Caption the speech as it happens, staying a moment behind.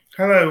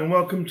Hello and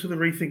welcome to the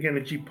Rethink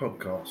Energy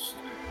podcast.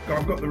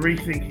 I've got the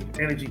Rethink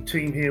Energy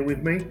team here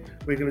with me.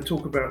 We're going to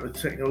talk about the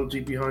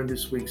technology behind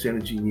this week's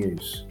energy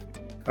news.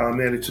 I'm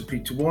the editor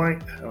Peter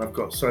White, and I've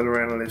got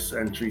solar analyst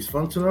Andries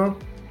Fontenaar.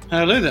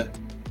 Hello there.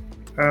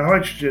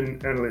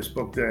 Hydrogen analyst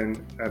Bogdan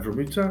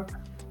Avramuta.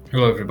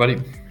 Hello, everybody.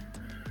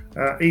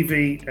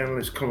 EV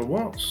analyst Connor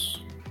Watts.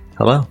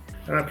 Hello.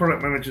 And our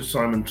product manager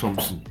Simon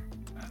Thompson.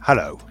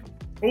 Hello.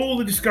 All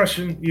the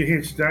discussion you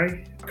hear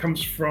today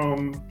comes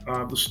from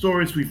the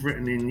stories we've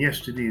written in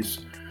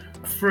yesterday's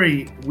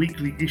free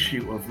weekly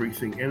issue of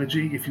Rethink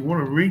Energy. If you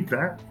want to read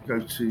that, go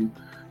to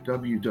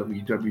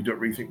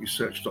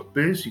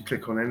www.rethinkresearch.biz. You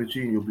click on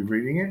energy and you'll be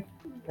reading it.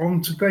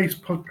 On today's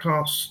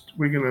podcast,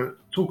 we're going to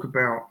talk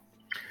about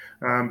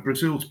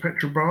Brazil's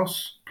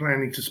Petrobras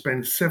planning to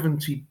spend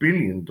 $70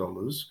 billion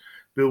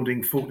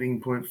building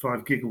 14.5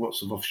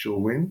 gigawatts of offshore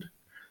wind.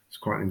 It's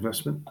quite an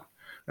investment.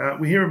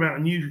 We hear about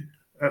a new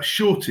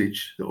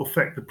shortage that will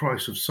affect the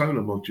price of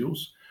solar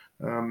modules.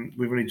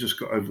 We've only just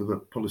got over the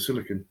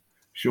polysilicon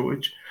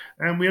shortage.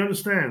 And we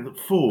understand that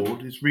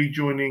Ford is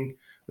rejoining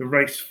the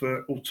race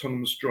for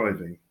autonomous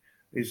driving.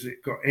 Is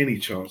it got any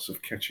chance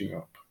of catching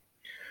up?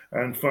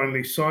 And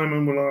finally,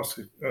 Simon will ask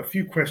a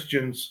few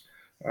questions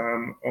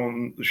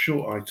on the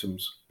short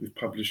items we've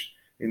published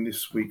in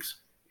this week's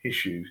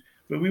issue.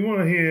 But we want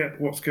to hear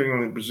what's going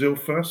on in Brazil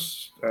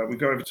first. We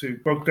go over to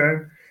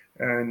Bogdan,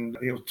 and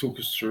he'll talk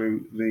us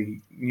through the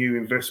new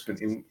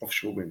investment in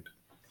offshore wind.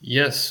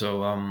 Yes,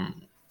 so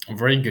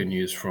very good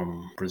news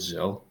from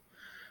Brazil.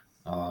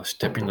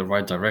 Step in the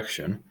right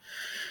direction,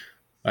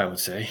 I would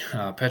say.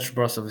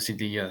 Petrobras, obviously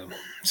the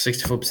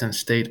 64%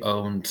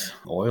 state-owned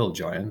oil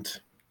giant,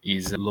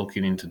 is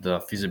looking into the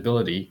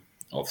feasibility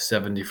of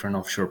 7 different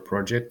offshore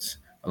projects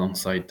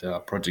alongside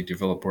project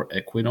developer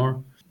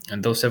Equinor.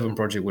 And those 7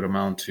 projects would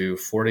amount to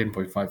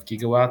 14.5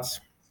 gigawatts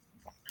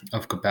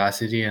of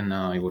capacity, and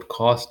it would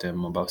cost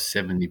them about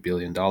 $70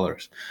 billion.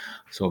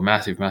 So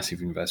massive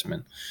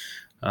investment.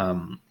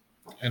 And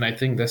I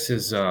think this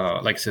is,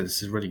 like I said,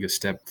 this is a really good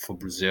step for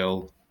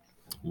Brazil.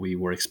 We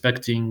were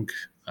expecting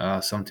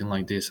something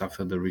like this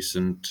after the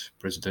recent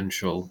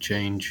presidential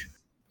change.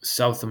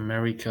 South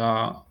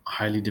America,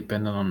 highly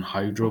dependent on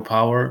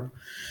hydropower.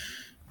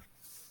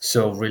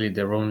 So really,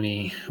 their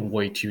only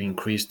way to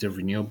increase the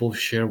renewable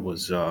share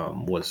was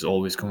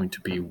always going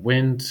to be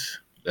wind.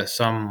 There's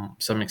some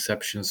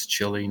exceptions.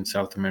 Chile in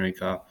South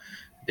America,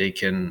 they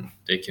can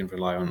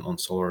rely on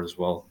solar as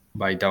well.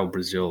 But I doubt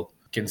Brazil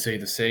can say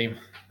the same.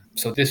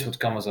 So this would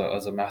come as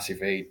a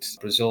massive aid.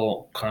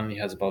 Brazil currently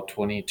has about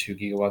 22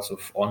 gigawatts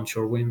of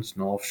onshore wind,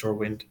 no offshore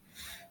wind.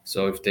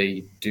 So if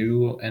they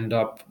do end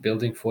up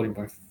building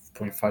 14.5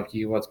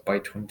 gigawatts by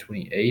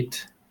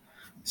 2028,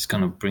 it's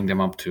going to bring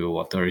them up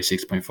to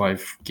 36.5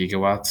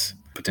 gigawatts,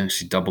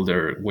 potentially double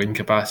their wind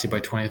capacity by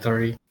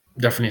 2030.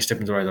 Definitely a step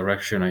in the right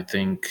direction. I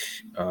think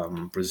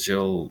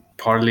Brazil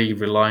partly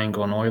relying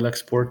on oil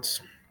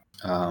exports.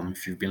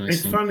 If you've been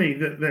listening, It's funny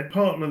that their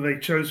partner they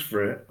chose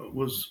for it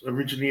was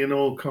originally an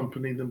oil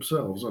company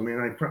themselves. I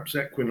mean, perhaps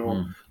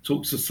Equinor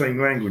talks the same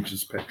language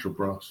as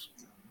Petrobras.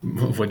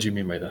 What do you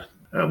mean by that?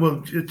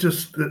 Well,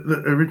 just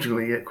that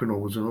originally Equinor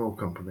was an oil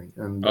company,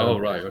 and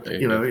right, okay.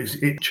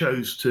 It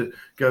chose to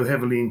go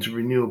heavily into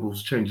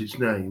renewables, change its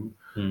name,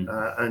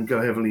 and go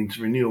heavily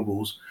into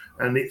renewables,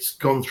 and it's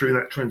gone through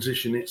that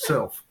transition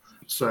itself.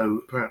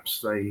 So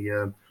perhaps they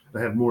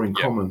have more in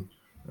common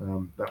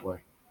that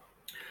way.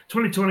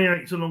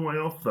 2028 is a long way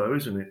off, though,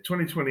 isn't it?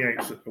 2028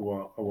 is a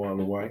while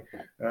away,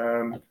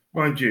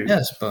 mind you.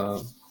 Yes,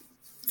 but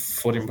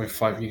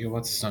 14.5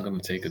 gigawatts is not going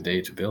to take a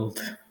day to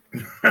build.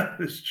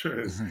 That's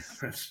true.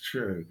 That's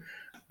true.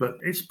 But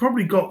it's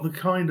probably got the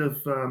kind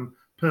of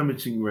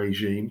permitting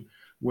regime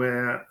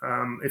where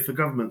if the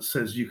government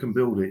says you can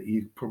build it,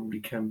 you probably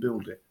can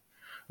build it.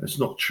 That's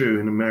not true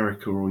in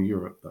America or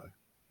Europe, though.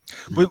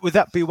 Would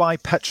that be why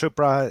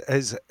Petrobras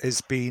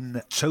has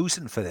been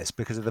chosen for this,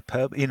 because of the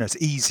it's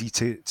easy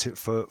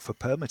for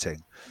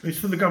permitting? It's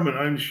for the government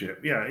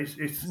ownership. Yeah,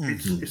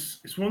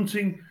 it's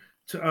wanting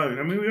to own.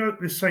 I mean, we got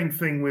the same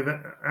thing with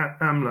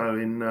AMLO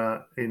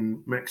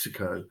in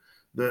Mexico.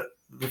 That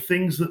the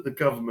things that the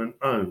government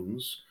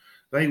owns,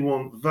 they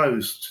want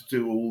those to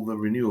do all the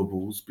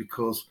renewables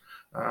because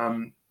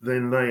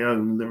then they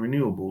own the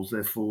renewables.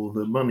 Therefore,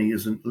 the money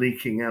isn't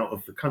leaking out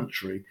of the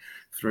country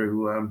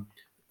through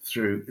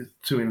to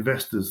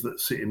investors that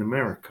sit in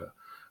America.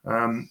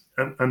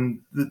 And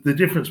the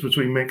difference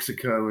between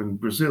Mexico and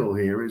Brazil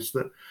here is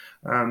that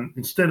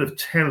instead of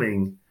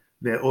telling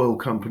their oil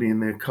company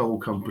and their coal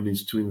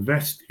companies to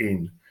invest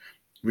in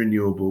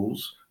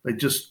renewables,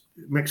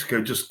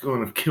 Mexico just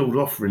kind of killed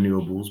off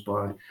renewables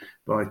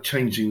by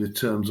changing the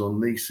terms on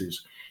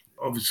leases.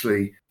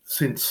 Obviously,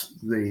 since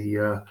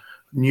the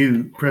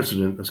new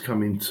president has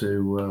come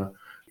into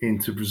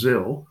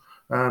Brazil,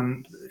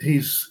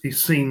 he's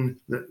seen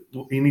that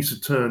he needs to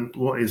turn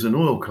what is an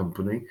oil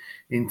company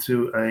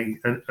into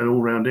an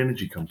all-round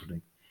energy company.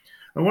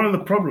 And one of the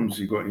problems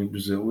you've got in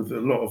Brazil with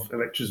a lot of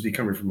electricity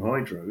coming from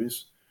hydro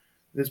is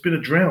there's been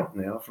a drought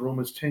now for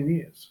almost 10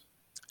 years.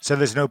 So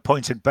there's no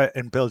point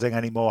in building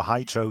any more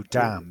hydro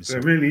dams.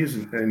 There really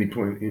isn't any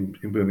point in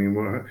building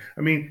more.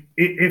 I mean,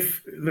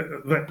 if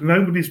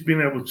nobody's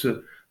been able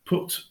to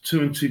put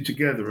two and two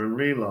together and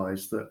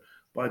realise that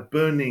by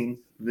burning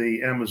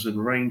the Amazon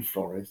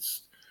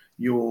rainforest,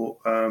 you're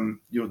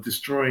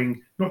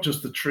destroying not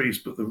just the trees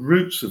but the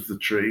roots of the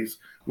trees,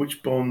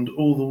 which bond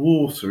all the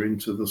water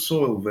into the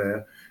soil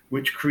there,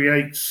 which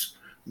creates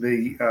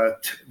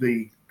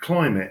the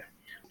climate.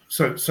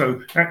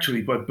 So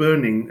actually, by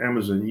burning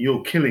Amazon,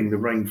 you're killing the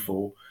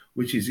rainfall,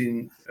 which is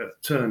in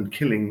turn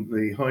killing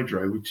the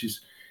hydro, which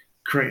is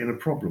creating a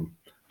problem.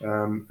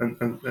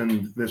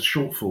 And there's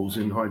shortfalls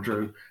in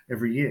hydro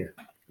every year.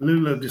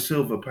 Lula da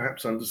Silva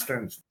perhaps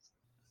understands.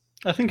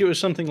 I think it was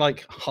something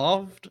like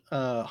halved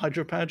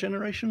hydropower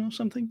generation or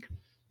something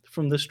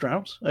from this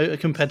drought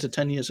compared to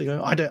 10 years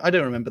ago. I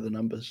don't remember the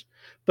numbers,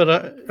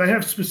 but they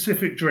have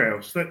specific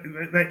droughts.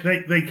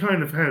 They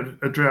kind of had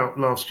a drought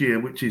last year,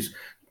 which is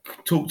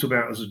talked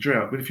about as a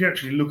drought. But if you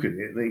actually look at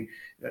it,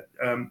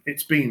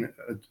 it's been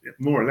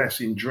more or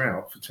less in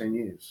drought for 10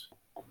 years.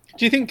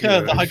 Do you think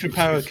the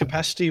hydropower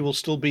capacity will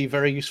still be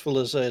very useful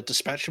as a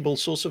dispatchable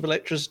source of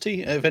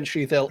electricity?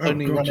 Eventually, they'll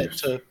only run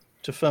it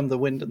to firm the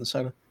wind and the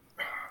solar.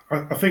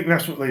 I think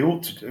that's what they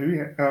ought to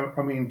do.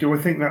 I mean, do I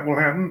think that will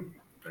happen?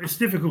 It's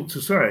difficult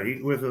to say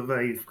whether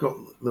they've got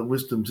the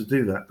wisdom to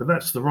do that, but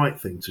that's the right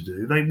thing to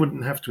do. They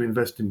wouldn't have to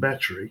invest in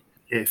battery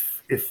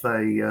if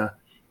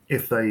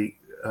they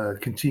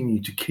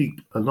continue to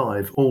keep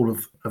alive all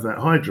of that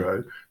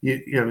hydro.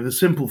 You know, the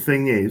simple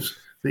thing is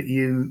that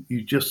you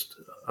just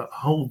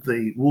hold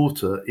the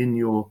water in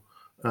your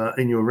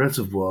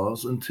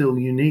reservoirs until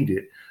you need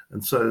it.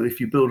 And so if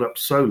you build up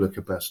solar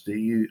capacity,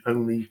 you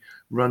only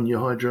run your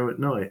hydro at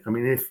night. I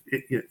mean,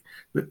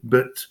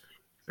 but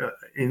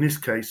in this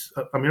case,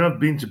 I mean, I've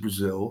been to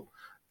Brazil,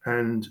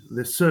 and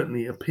there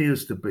certainly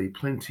appears to be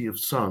plenty of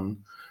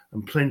sun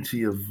and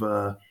plenty of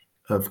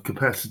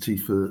capacity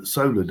for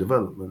solar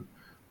development.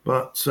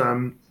 But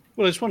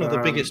well, it's one of the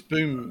biggest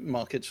boom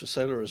markets for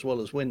solar as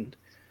well as wind.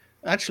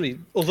 Actually,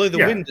 although the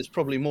wind is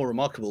probably more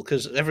remarkable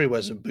because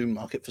everywhere's a boom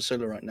market for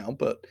solar right now,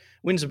 but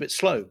wind's a bit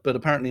slow, but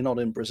apparently not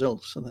in Brazil,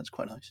 so that's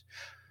quite nice.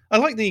 I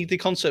like the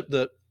concept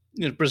that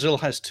Brazil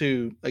has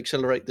to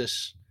accelerate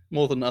this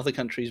more than other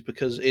countries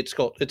because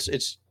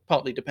it's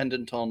partly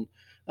dependent on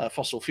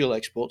fossil fuel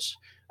exports,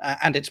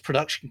 and its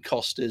production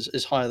cost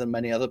is higher than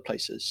many other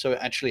places, so it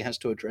actually has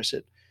to address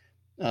it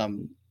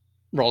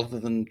rather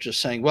than just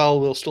saying, well,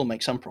 we'll still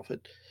make some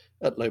profit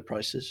at low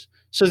prices.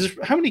 So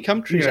how many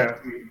countries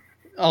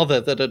are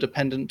there that are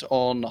dependent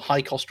on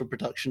high cost of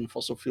production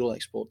fossil fuel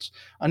exports?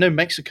 I know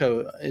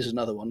Mexico is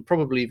another one,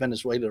 probably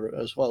Venezuela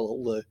as well,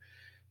 although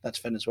that's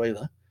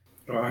Venezuela.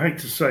 I hate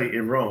to say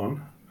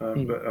Iran,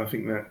 but I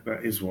think that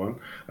is one.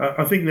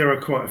 I think there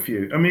are quite a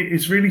few. I mean,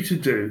 it's really to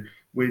do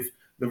with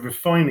the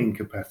refining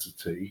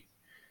capacity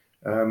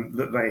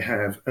that they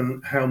have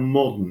and how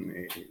modern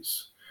it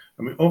is.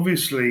 I mean,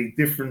 obviously,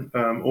 different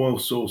oil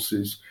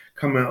sources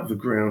come out of the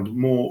ground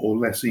more or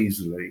less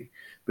easily.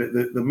 But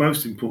the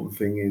most important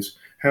thing is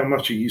how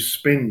much are you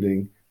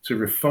spending to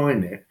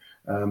refine it,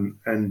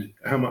 and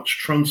how much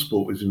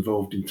transport is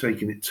involved in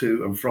taking it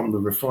to and from the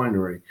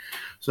refinery.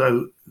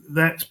 So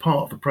that's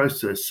part of the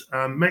process.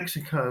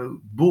 Mexico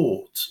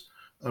bought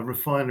a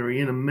refinery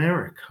in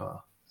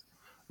America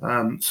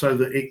so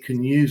that it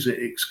can use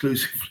it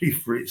exclusively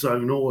for its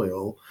own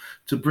oil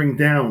to bring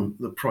down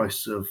the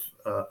price of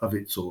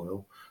its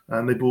oil.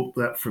 And they bought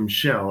that from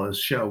Shell, as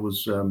Shell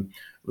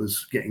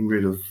was getting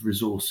rid of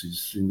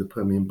resources in the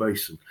Permian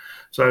Basin.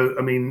 So,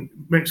 I mean,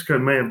 Mexico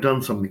may have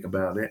done something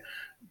about it,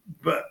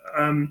 but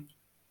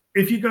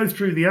if you go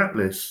through the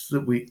atlas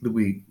that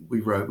we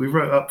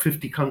wrote up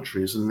 50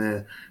 countries and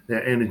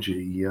their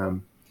energy.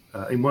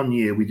 In 1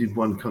 year, we did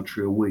one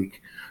country a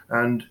week,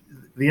 and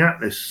the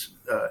atlas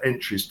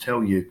entries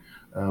tell you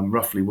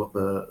roughly what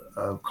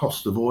the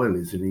cost of oil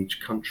is in each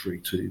country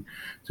to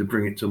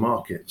bring it to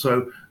market.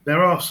 So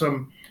there are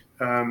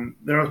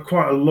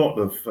quite a lot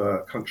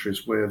of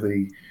countries where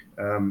the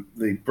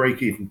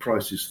break-even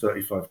price is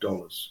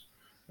 $35,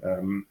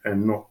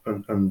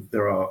 and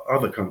there are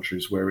other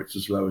countries where it's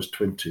as low as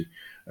 20,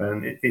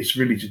 and it's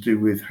really to do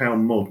with how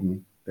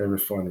modern their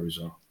refineries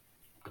are.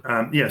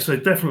 So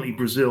definitely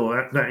Brazil.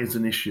 That is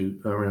an issue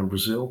around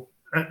Brazil.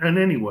 And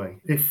anyway,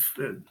 if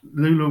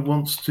Lula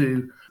wants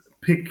to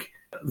pick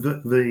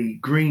the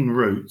green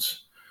route,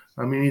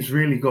 I mean, he's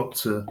really got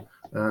to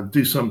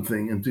do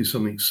something and do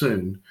something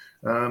soon.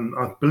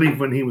 I believe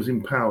when he was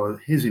in power,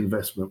 his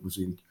investment was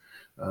in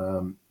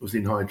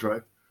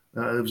hydro.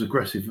 There was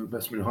aggressive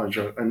investment in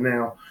hydro, and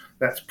now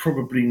that's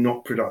probably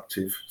not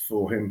productive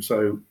for him.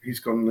 So he's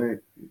gone the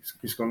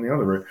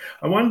other route.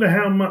 I wonder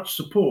how much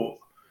support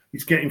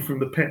he's getting from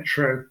the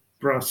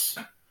Petrobras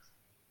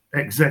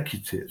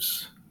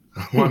executives.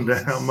 I wonder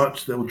how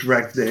much they'll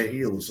drag their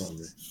heels on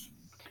this.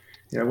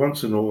 Yeah,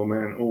 once an oil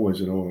man,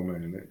 always an oil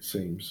man, it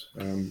seems.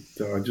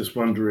 So I just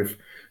wonder if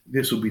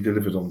this will be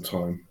delivered on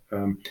time.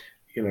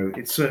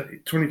 It's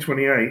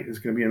 2028. There's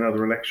going to be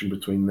another election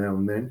between now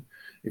and then.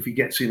 If he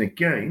gets in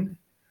again,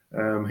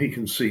 he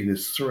can see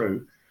this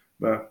through.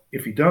 But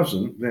if he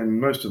doesn't, then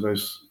most of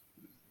those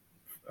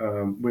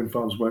wind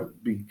farms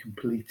won't be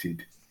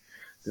completed.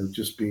 They'll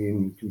just be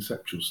in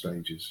conceptual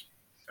stages,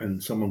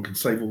 and someone can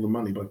save all the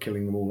money by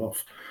killing them all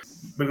off.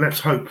 But let's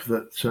hope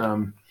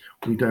that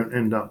we don't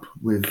end up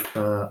with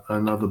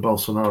another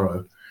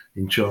Bolsonaro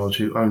in charge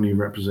who only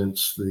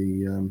represents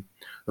the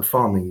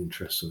farming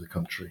interests of the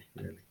country,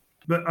 really.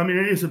 But I mean,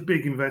 it is a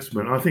big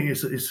investment. I think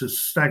it's a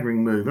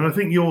staggering move, and I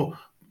think your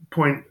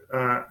point,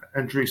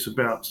 Andres,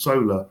 about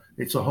solar,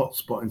 it's a hot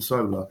spot in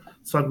solar.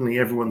 Suddenly,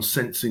 everyone's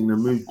sensing the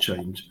mood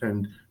change,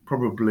 and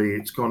probably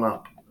it's gone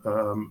up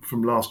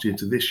from last year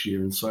to this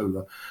year in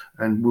solar,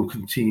 and will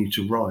continue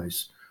to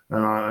rise.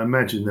 And I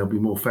imagine there'll be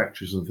more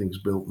factories and things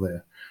built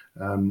there.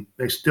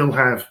 They still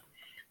have,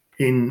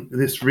 in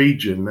this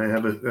region, they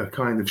have a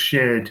kind of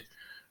shared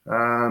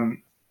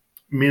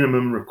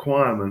minimum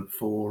requirement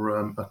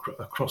for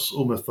across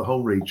almost the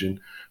whole region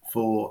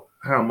for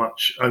how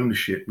much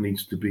ownership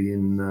needs to be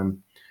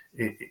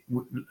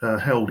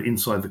held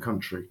inside the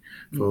country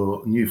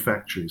for new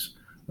factories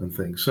and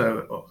things.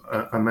 So,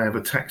 and they have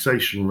a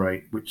taxation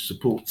rate which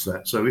supports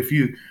that. So if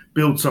you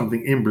build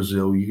something in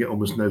Brazil, you get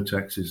almost no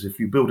taxes. If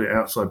you build it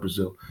outside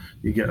Brazil,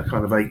 you get a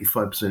kind of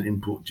 85%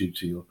 import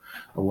duty, or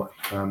what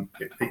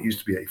it used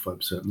to be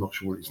 85%. I'm not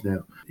sure what it is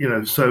now.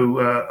 So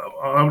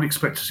I would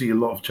expect to see a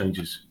lot of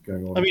changes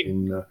going on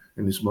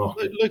in this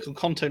market. Local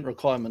content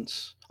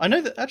requirements. I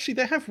know that actually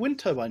they have wind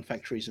turbine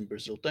factories in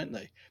Brazil, don't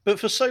they? But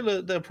for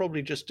solar, they'll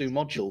probably just do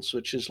modules,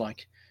 which is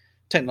like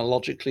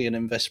technologically an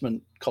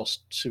investment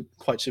cost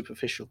quite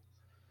superficial.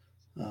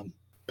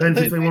 Depends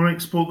if they want to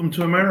export them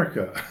to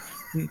America.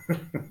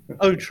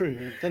 Oh,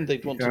 true. Then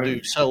they'd want to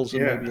do cells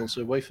and maybe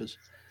also wafers.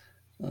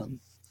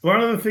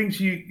 One of the things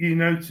you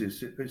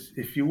notice is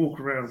if you walk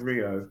around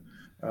Rio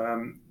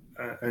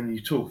and you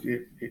talk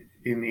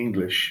in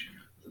English,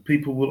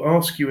 people will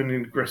ask you in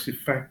an aggressive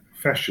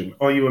fashion,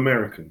 "Are you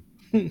American?"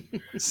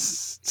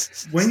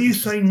 When you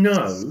say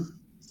no,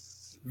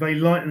 they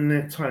lighten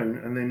their tone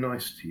and they're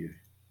nice to you.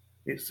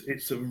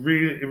 It's a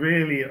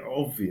really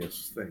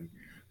obvious thing.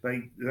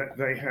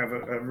 They have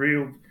a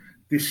real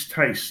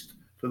distaste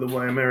for the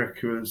way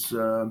America has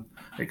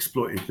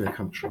exploited their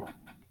country.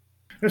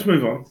 Let's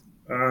move on.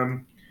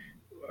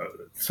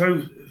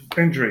 So,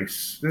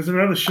 Andres, there's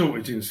another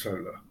shortage in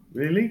solar.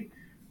 Really?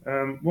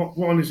 What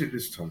one is it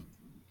this time?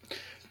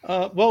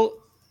 Well,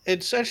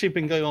 it's actually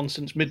been going on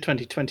since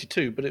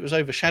mid-2022, but it was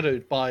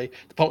overshadowed by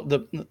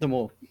the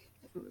more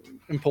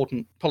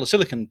important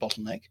polysilicon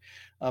bottleneck.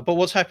 But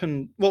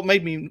what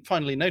made me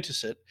finally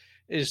notice it,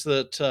 is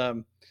that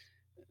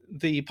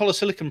the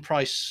polysilicon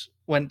price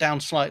went down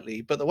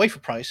slightly, but the wafer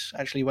price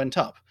actually went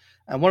up.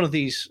 And one of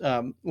these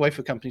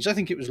wafer companies, I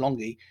think it was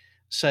Longi,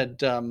 said,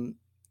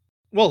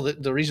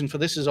 the reason for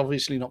this is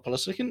obviously not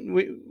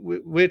polysilicon.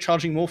 We're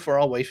charging more for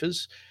our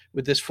wafers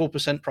with this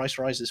 4% price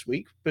rise this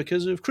week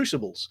because of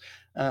crucibles.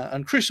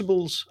 And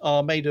crucibles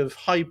are made of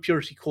high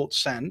purity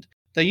quartz sand.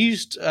 They're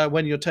used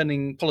when you're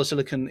turning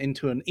polysilicon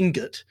into an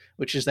ingot,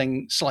 which is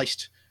then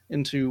sliced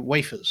into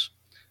wafers.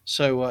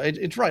 So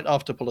it's right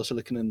after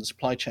polysilicon in the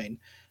supply chain.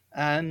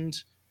 And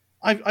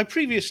I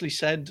previously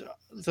said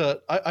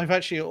that I've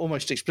actually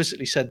almost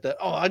explicitly said that,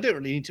 I don't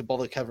really need to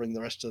bother covering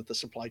the rest of the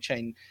supply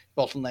chain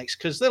bottlenecks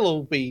because they'll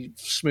all be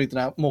smoothed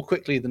out more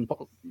quickly than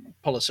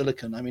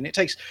polysilicon. I mean, it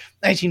takes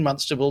 18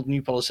 months to build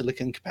new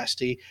polysilicon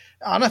capacity.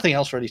 Nothing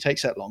else really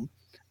takes that long.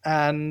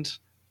 And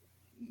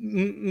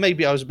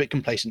maybe I was a bit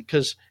complacent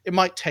because it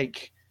might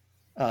take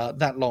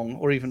that long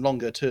or even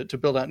longer to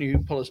build out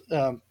new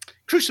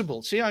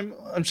crucible. See,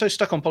 I'm so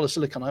stuck on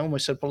polysilicon. I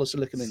almost said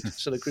polysilicon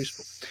instead of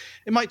crucible.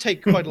 It might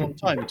take quite a long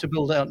time to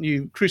build out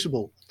new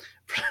crucible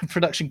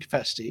production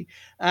capacity.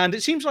 And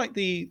it seems like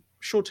I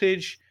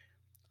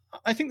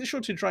think the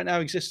shortage right now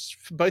exists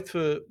both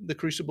for the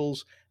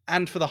crucibles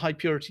and for the high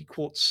purity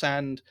quartz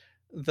sand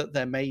that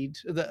they're made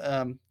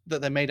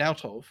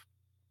out of.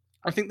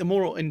 I think the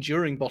more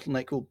enduring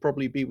bottleneck will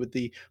probably be with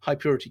the high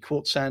purity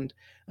quartz sand,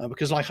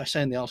 because, like I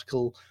say in the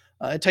article,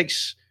 it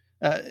takes.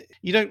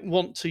 You don't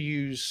want to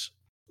use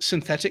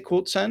synthetic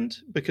quartz sand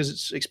because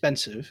it's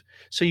expensive.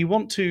 So you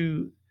want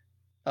to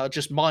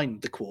just mine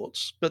the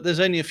quartz, but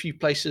there's only a few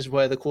places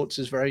where the quartz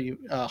is very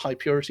high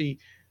purity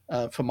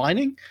for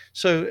mining.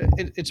 So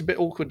it's a bit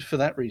awkward for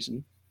that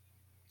reason.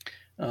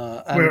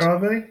 And where are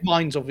they?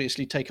 Mines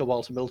obviously take a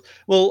while to build.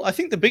 Well, I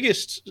think the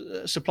biggest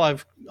supply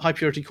of high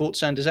purity quartz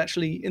sand is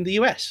actually in the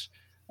US.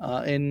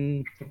 I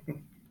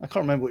can't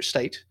remember which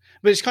state,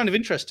 but it's kind of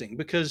interesting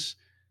because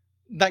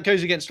that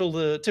goes against all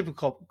the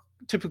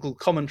typical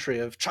commentary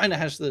of China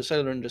has the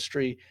solar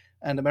industry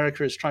and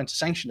America is trying to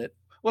sanction it.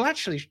 Well,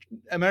 actually,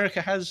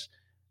 America has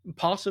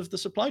part of the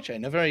supply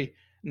chain, a very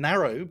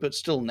narrow but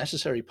still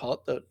necessary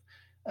part that,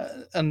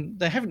 and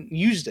they haven't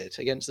used it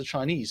against the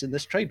Chinese in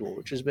this trade war,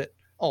 which is a bit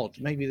odd.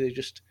 Maybe the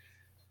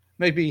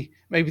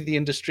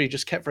industry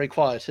just kept very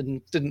quiet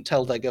and didn't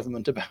tell their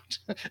government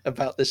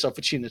about this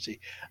opportunity.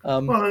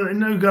 Well,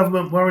 no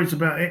government worries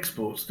about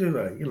exports, do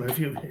they?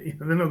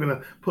 They're not going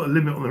to put a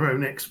limit on their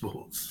own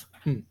exports.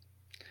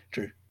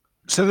 True.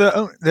 So there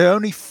are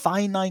only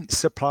finite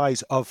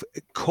supplies of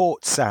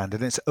quartz sand,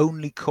 and it's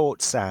only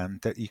quartz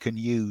sand that you can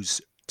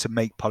use to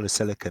make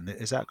polysilicon.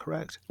 Is that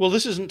correct? Well,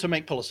 this isn't to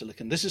make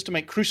polysilicon. This is to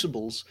make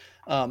crucibles,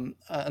 and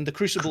the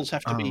crucibles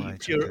have to be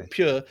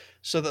pure,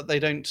 so that they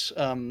don't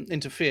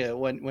interfere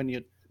when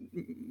you're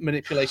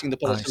manipulating the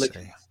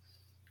polysilicon.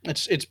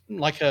 It's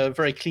like a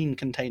very clean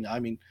container.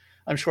 I mean,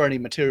 I'm sure any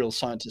materials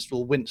scientist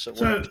will wince at.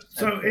 So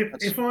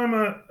if I'm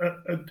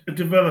a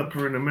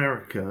developer in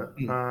America,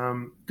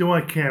 do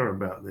I care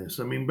about this?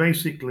 I mean,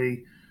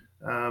 basically,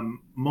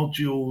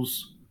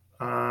 modules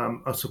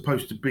are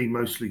supposed to be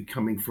mostly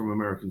coming from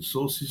American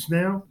sources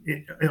now.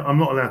 I'm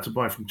not allowed to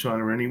buy from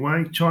China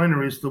anyway.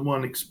 China is the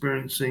one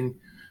experiencing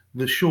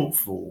the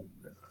shortfall.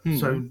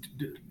 So,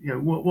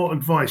 what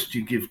advice do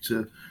you give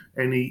to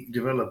any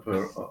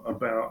developer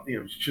about,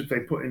 should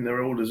they put in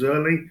their orders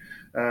early?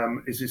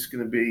 Is this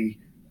going to be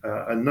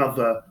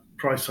another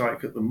price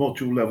hike at the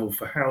module level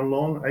for how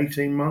long?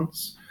 18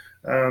 months?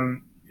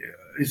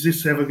 Is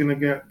this ever going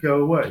to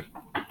go away?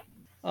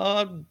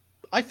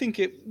 I think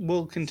it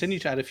will continue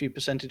to add a few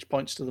percentage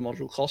points to the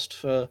module cost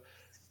for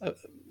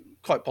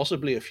quite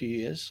possibly a few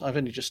years. I've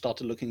only just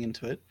started looking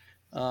into it.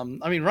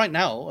 I mean, right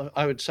now,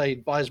 I would say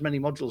buy as many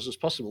modules as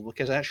possible,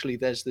 because actually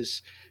there's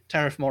this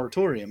tariff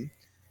moratorium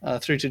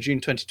through to June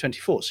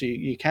 2024. So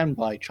you can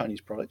buy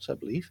Chinese products, I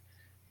believe.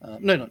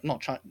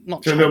 Not China.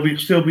 So they'll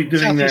still be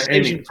doing Southeast that.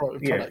 Asian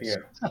products,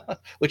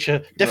 which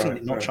are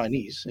definitely not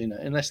Chinese,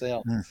 unless they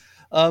are.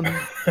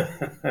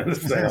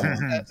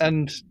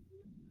 And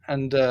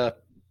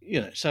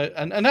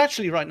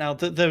actually, right now,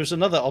 there was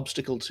another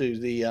obstacle to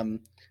the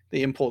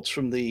imports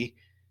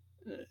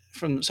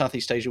from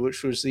Southeast Asia,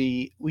 which was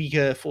the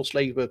Uyghur Forced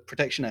Labor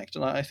Protection Act,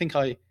 and I think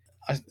I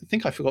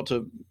forgot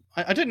to.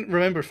 I didn't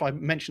remember if I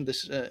mentioned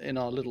this in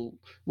our little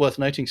worth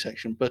noting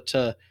section, but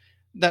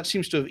that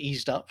seems to have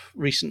eased up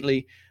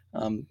recently.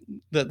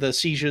 The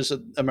seizures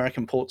at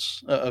American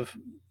ports of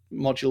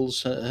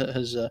modules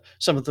has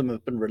some of them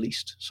have been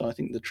released, so I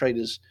think the trade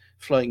is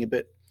flowing a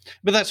bit.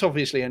 But that's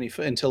obviously only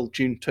until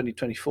June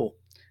 2024.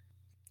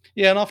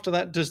 Yeah, and after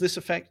that, does this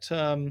affect?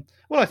 Well,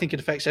 I think it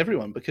affects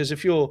everyone, because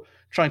if you're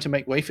trying to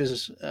make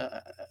wafers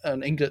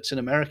and ingots in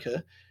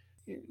America,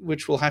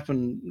 which will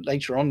happen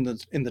later on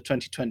in the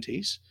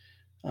 2020s,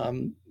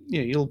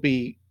 you'll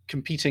be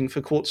competing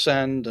for quartz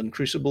sand and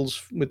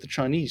crucibles with the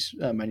Chinese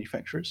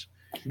manufacturers.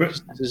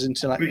 But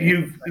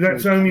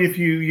that's only if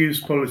you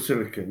use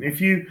polysilicon.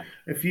 If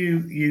you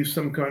use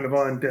some kind of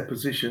ion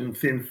deposition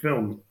thin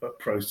film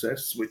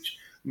process, which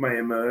may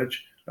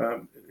emerge,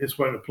 this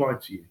won't apply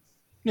to you.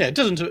 Yeah, it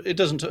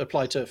doesn't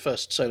apply to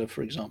First Solar,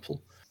 for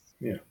example.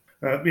 Yeah,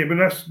 but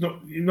that's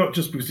not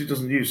just because it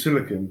doesn't use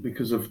silicon,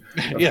 because of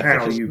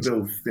how you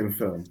build thin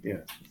film. Yeah.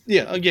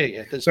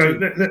 There's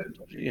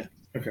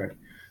okay.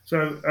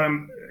 So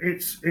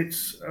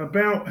it's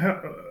about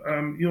how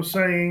you're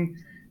saying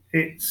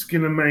it's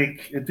going to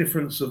make a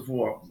difference of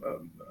what,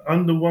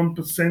 under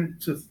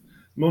 1% to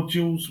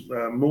modules,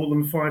 more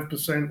than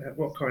 5%.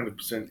 What kind of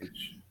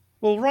percentage?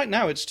 Well, right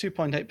now it's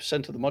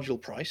 2.8% of the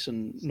module price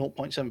and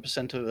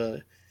 0.7% of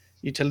a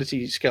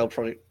utility scale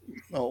product,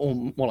 or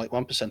more like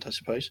 1%, I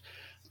suppose.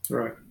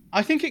 Right.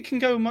 I think it can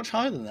go much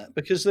higher than that,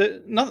 because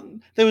there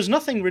was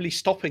nothing really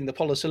stopping the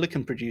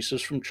polysilicon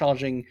producers from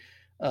charging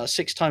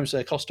 6 times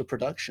their cost of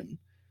production.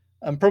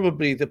 And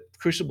probably the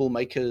crucible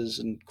makers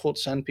and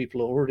quartz sand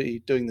people are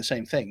already doing the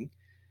same thing.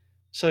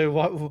 So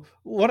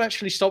what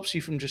actually stops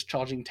you from just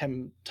charging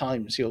 10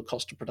 times your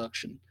cost of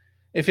production?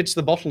 If it's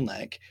the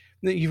bottleneck,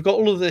 you've got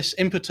all of this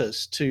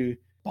impetus to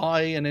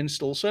buy and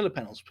install solar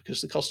panels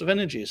because the cost of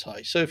energy is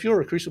high. So if you're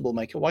a crucible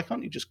maker, why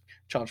can't you just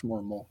charge more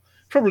and more?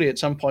 Probably at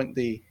some point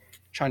the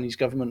Chinese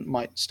government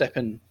might step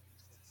in,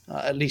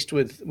 at least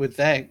with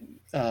their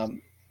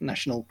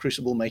national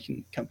crucible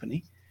making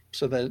company.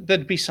 So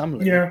there'd be some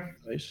limit. Yeah.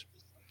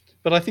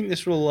 But I think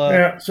this will.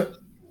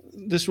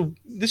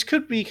 This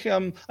could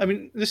become. I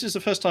mean, this is the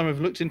first time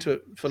I've looked into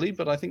it fully,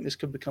 but I think this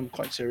could become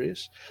quite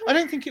serious. I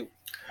don't think it.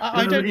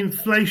 The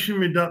Inflation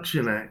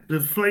Reduction Act. The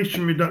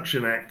Inflation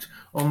Reduction Act,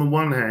 on the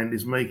one hand,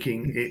 is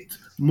making it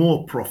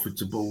more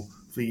profitable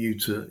for you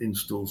to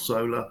install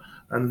solar,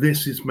 and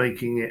this is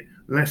making it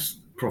less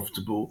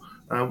profitable.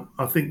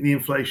 I think the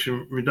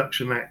Inflation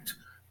Reduction Act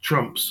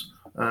trumps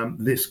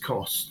this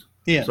cost.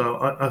 Yeah. So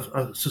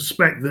I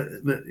suspect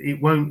that it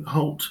won't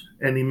halt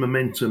any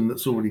momentum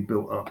that's already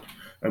built up,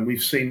 and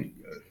we've seen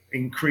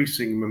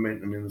increasing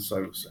momentum in the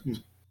solar sector.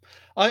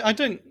 I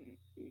don't.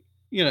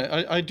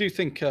 I do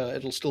think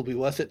it'll still be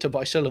worth it to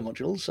buy solar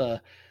modules.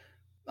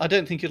 I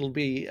don't think it'll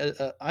be.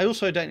 I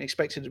also don't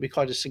expect it to be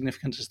quite as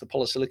significant as the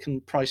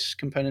polysilicon price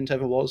component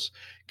ever was.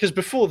 Because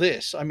before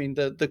this, I mean,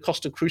 the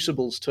cost of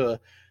crucibles to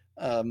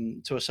a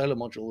solar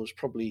module was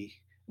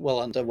probably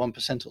well under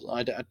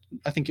 1%.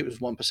 I think it was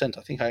 1%.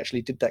 I think I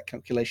actually did that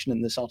calculation in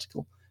this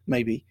article,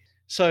 maybe.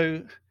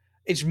 So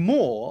it's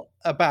more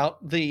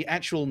about the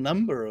actual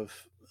number of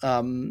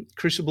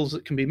crucibles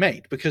that can be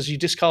made, because you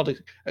discard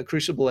a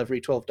crucible every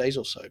 12 days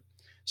or so.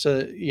 So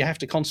you have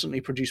to constantly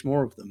produce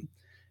more of them.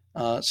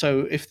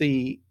 So if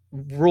the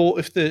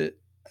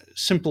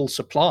simple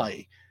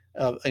supply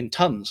in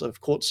tons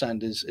of quartz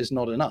sand is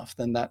not enough,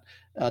 then that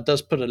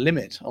does put a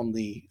limit on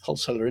the whole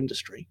solar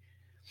industry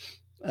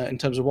in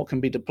terms of what can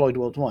be deployed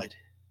worldwide.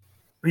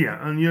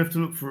 Yeah, and you have to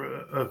look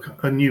for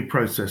a new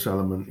process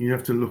element. You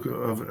have to look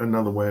at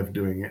another way of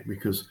doing it,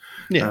 because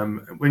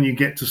when you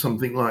get to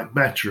something like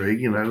battery,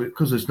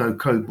 because there's no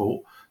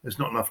cobalt, there's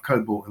not enough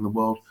cobalt in the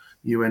world,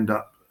 you end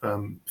up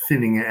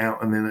thinning it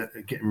out and then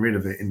getting rid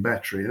of it in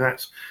battery.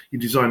 You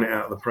design it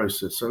out of the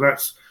process. So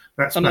that's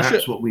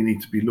perhaps what we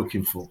need to be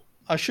looking for.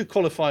 I should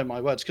qualify my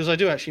words, because I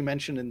do actually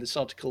mention in this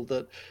article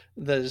that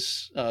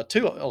there's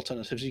two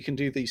alternatives. You can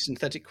do the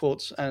synthetic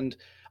quartz, and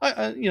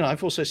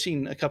I've also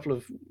seen a couple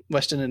of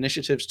Western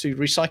initiatives to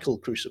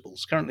recycle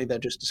crucibles. Currently, they're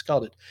just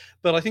discarded.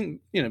 But I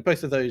think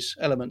both of those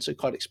elements are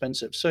quite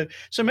expensive. So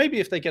maybe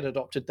if they get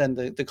adopted, then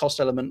the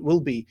cost element will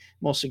be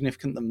more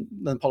significant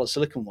than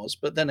polysilicon was.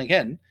 But then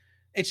again,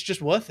 it's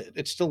just worth it.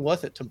 It's still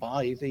worth it to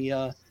buy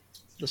the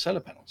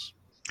solar panels.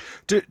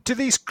 Do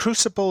these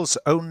crucibles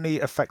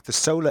only affect the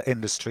solar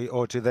industry,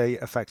 or do they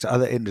affect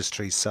other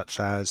industries such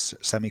as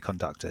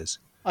semiconductors?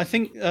 I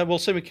think,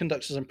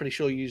 semiconductors, I'm pretty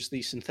sure, use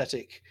the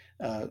synthetic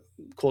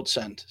quartz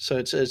sand. So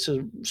it's a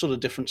sort of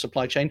different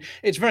supply chain.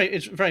 It's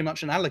very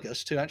much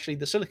analogous to actually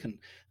the silicon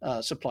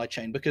supply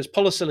chain, because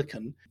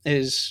polysilicon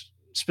is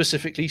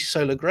specifically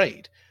solar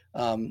grade.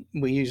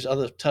 We use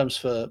other terms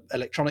for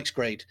electronics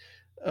grade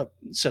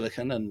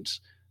silicon and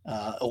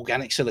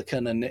organic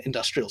silicon and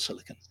industrial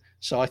silicon.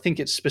 So I think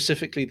it's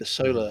specifically the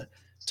solar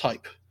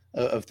type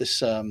of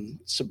this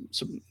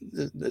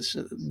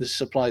this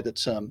supply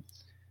that's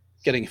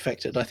getting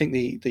affected. I think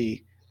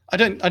I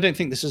don't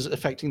think this is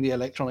affecting the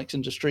electronics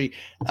industry,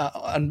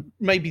 and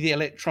maybe the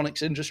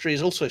electronics industry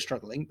is also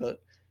struggling,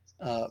 but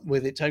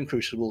with its own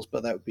crucibles.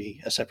 But that would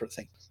be a separate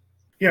thing.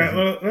 Yeah,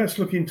 well, let's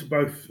look into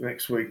both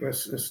next week.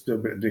 Let's do a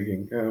bit of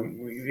digging.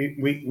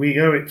 We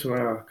owe it to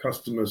our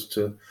customers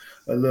to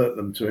alert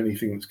them to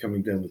anything that's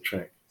coming down the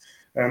track.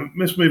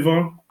 Let's move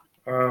on.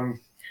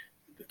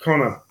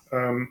 Connor,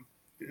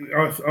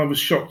 I was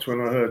shocked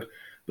when I heard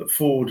that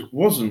Ford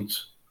wasn't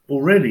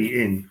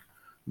already in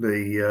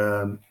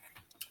the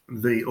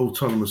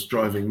autonomous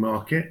driving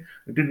market.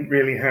 It didn't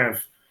really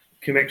have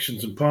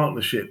connections and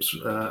partnerships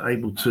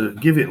able to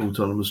give it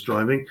autonomous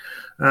driving.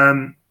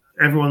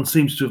 Everyone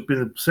seems to have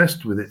been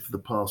obsessed with it for the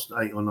past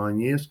 8 or 9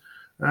 years,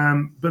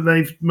 but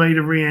they've made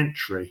a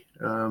re-entry.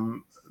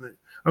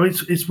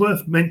 It's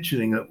worth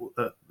mentioning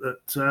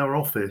at our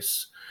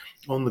office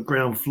on the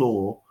ground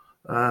floor,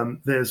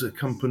 there's a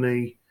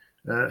company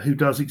who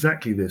does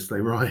exactly this. They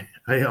write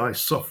AI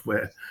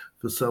software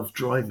for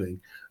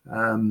self-driving.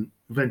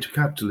 Venture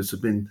capitalists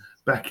have been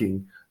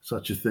backing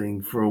such a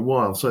thing for a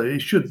while, so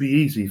it should be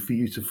easy for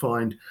you to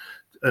find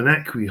an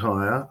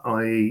acqui-hire,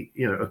 i.e.,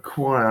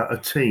 acquire a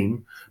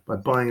team by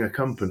buying a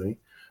company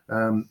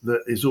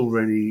that is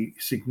already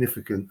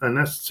significant, and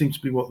that seems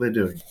to be what they're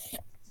doing.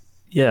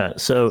 Yeah,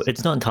 so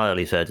it's not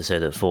entirely fair to say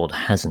that Ford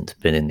hasn't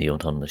been in the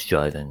autonomous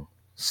driving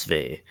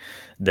sphere.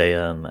 They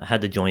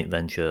had a joint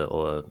venture,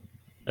 or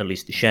at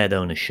least shared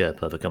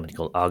ownership, of a company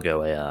called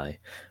Argo AI,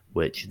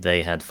 which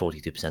they had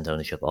 42%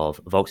 ownership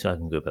of,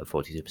 Volkswagen Group had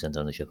 42%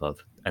 ownership of,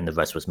 and the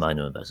rest was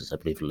minor investors. I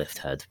believe Lyft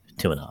had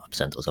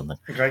 2.5% or something.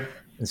 Okay.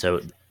 And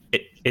so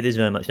it is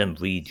very much them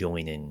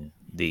rejoining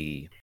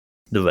the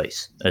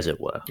race, as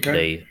it were. Okay.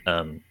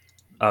 They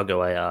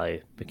Argo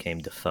AI became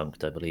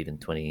defunct, I believe, in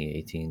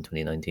 2018,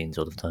 2019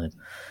 sort of time.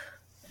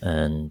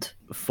 And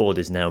Ford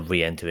is now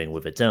re-entering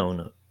with its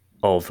own,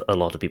 of a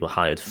lot of people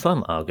hired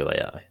from Argo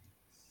AI.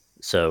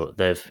 So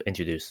they've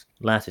introduced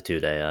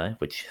Latitude AI,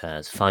 which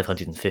has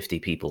 550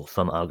 people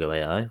from Argo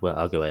AI, where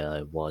Argo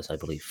AI was, I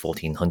believe,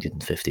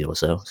 1,450 or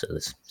so. So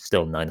there's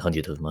still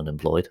 900 of them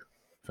unemployed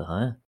for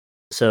hire.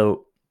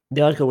 So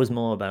the article was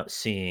more about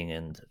seeing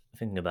and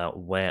thinking about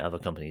where other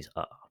companies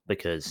are,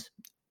 because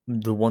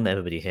the one that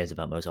everybody hears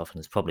about most often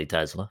is probably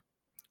Tesla,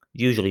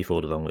 usually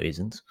for the wrong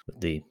reasons.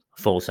 The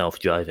full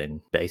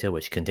self-driving beta,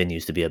 which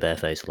continues to be a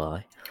barefaced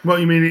lie. Well,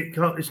 you mean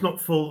it's not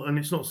full and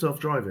it's not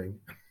self-driving?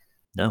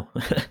 No.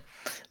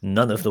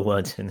 None of the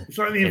words in it's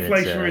like the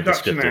Inflation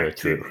Reduction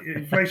Act.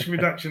 Inflation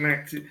Reduction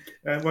Act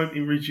won't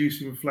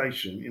reduce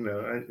inflation.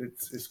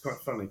 It's quite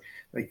funny.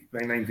 They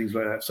name things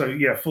like that. So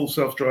yeah, full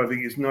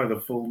self-driving is neither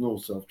full nor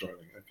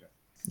self-driving. Okay.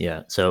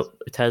 Yeah. So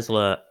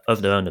Tesla,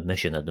 of their own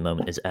admission at the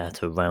moment, is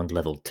at around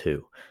level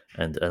 2,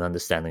 and an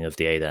understanding of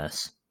the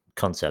ADAS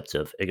concept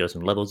of it goes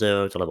from level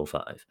 0 to level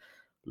 5.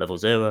 Level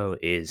 0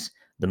 is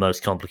the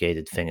most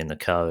complicated thing in the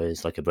car,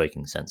 is like a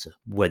braking sensor,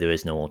 where there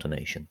is no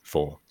automation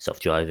for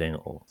self-driving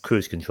or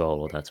cruise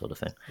control or that sort of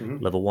thing. Mm-hmm.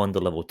 Level 1 to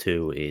level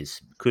 2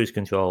 is cruise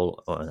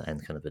control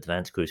and kind of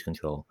advanced cruise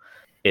control.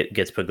 It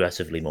gets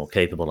progressively more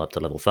capable up to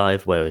level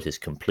 5, where it is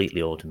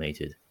completely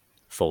automated,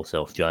 full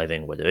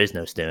self-driving, where there is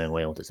no steering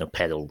wheel, there's no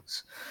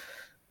pedals,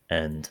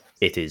 and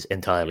it is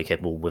entirely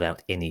capable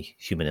without any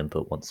human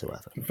input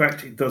whatsoever. In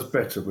fact, it does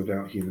better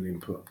without human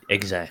input.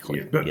 Exactly.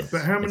 Yeah,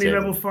 but how many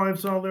level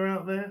 5s are there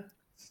out there?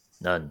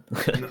 None.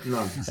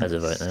 None. As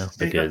of right now,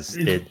 because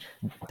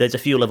there's a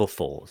few level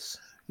 4s.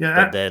 Yeah,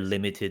 but they're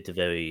limited to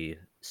very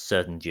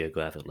certain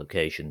geographic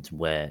locations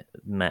where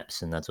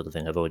maps and that sort of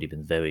thing have already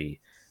been very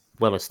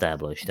well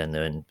established, and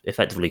they're in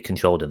effectively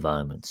controlled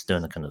environments.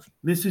 Doing a kind of.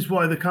 This is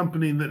why the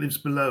company that lives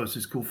below us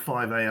is called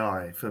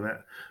 5AI, for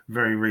that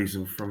very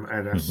reason, from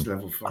ADAS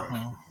level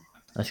 5.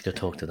 I should go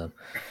talk to them.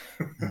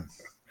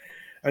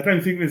 I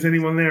don't think there's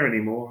anyone there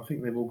anymore. I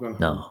think they've all gone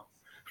home. No.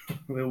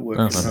 They all work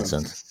Oh, from that makes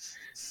home. sense.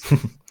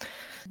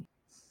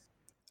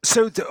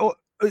 So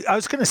I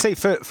was going to say,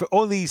 for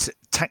all these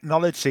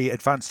technology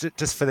advances,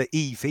 just for the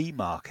EV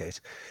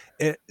market,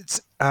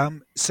 it's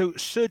so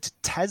should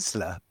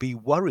Tesla be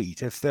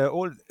worried if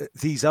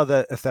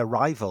if their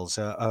rivals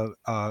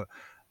are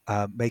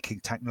making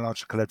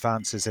technological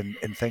advances in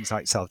things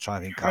like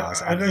self-driving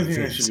cars? I don't think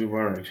they EVs? should be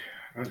worried.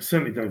 I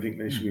certainly don't think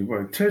they should be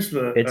worried.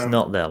 Tesla. It's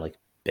not their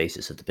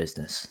basis of the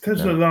business.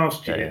 Tesla No.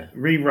 last year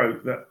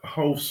rewrote that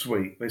whole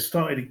suite. They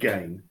started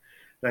again.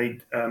 They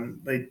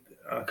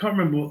I can't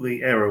remember what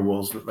the error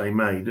was that they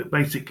made. But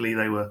basically,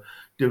 they were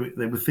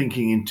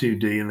thinking in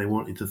 2D, and they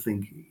wanted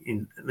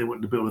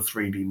to build a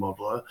 3D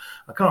model.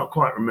 I can't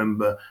quite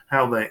remember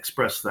how they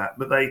expressed that,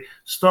 but they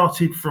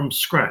started from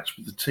scratch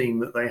with the team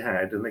that they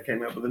had, and they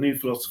came up with a new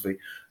philosophy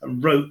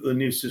and wrote the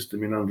new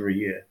system in under a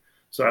year.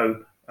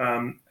 So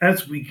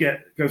as we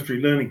go through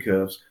learning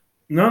curves,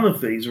 none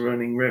of these are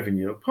earning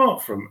revenue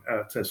apart from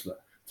Tesla.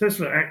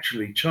 Tesla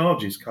actually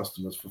charges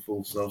customers for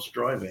full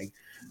self-driving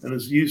and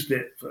has used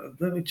it for,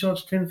 don't they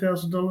charge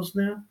 $10,000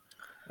 now?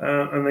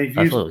 And they've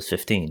I used thought it was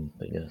 15,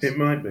 but yes. it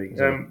might be.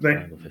 5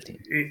 or 15.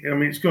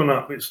 It's gone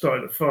up. It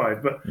started at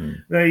 5, but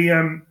they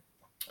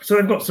so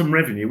they've got some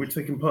revenue which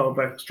they can pile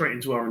back straight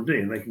into R&D,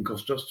 and they can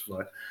cost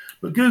justify it.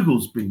 But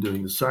Google's been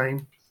doing the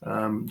same.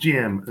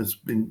 GM has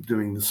been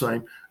doing the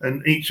same,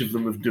 and each of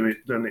them have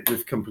done it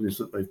with companies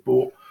that they've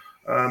bought.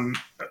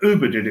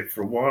 Uber did it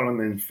for a while and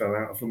then fell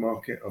out of the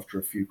market after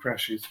a few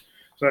crashes.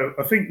 So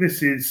I think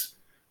this is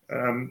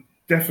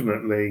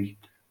definitely.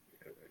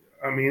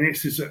 I mean,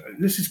 this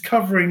is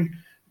covering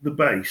the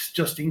base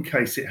just in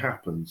case it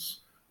happens.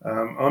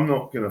 I'm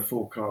not going to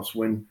forecast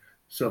when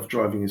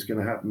self-driving is going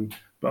to happen,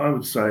 but I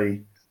would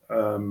say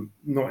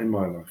not in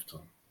my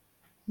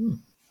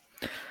lifetime.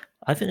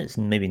 I think it's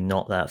maybe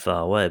not that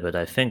far away, but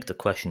I think the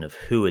question of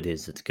who it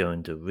is that's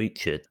going to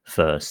reach it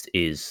first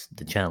is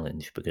the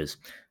challenge, because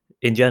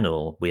in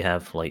general, we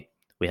have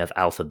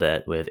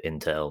Alphabet, we have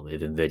Intel, we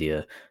have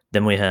Nvidia,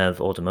 then we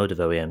have automotive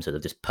OEMs that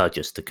have just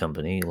purchased the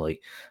company,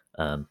 like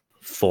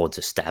Ford's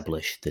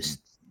established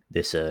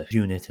this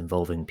unit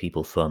involving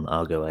people from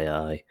Argo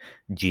AI.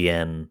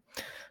 GM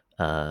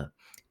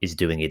is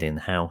doing it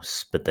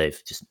in-house, but they've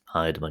just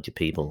hired a bunch of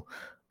people.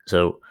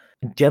 So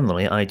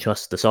generally, I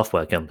trust the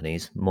software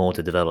companies more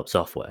to develop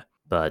software,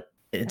 but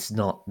it's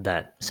not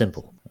that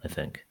simple, I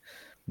think.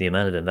 The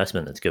amount of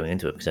investment that's going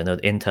into it, because I know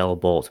Intel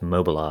bought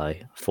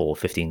Mobileye for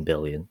 $15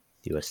 billion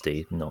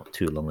USD not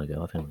too long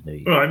ago. I think it was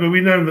maybe. Right, but we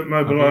know that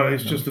Mobileye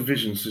is just a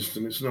vision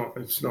system. It's not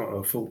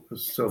a full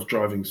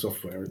self-driving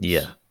software.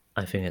 Yeah,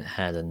 I think it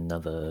had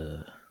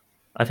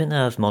I think there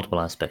have multiple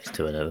aspects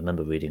to it. I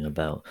remember reading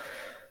about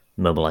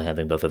Mobileye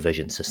having both a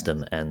vision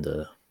system and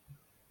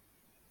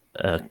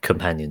a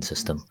companion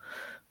system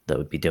that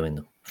would be doing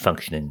the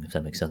functioning, if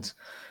that makes sense.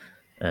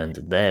 And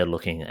they're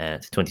looking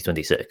at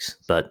 2026,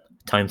 but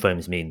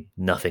timeframes mean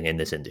nothing in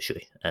this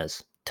industry,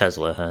 as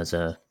Tesla has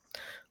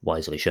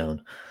wisely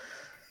shown.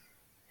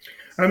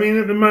 I mean,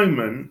 at the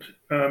moment,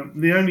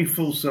 the only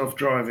full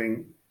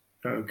self-driving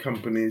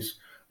companies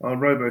are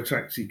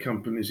robo-taxi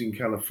companies in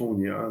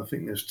California. I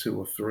think there's 2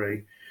 or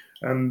 3.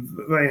 And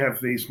they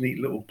have these neat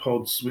little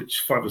pods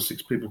which 5 or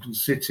 6 people can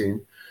sit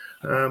in,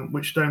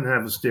 which don't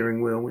have a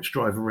steering wheel, which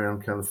drive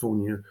around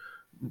California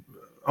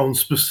on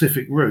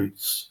specific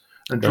routes.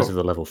 And those are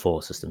the level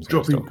 4 systems.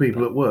 Dropping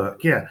people at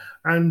work, yeah.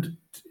 And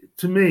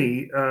to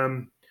me,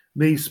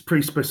 these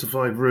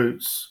pre-specified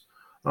routes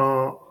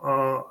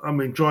are I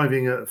mean,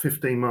 driving at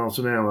 15 miles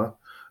an hour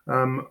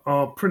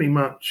are pretty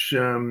much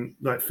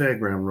like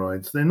fairground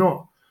rides. They're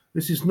not.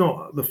 This is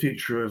not the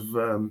future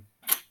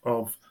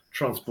of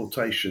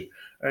transportation,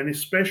 and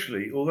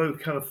especially although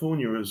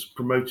California has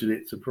promoted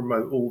it to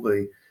promote all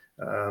the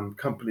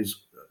companies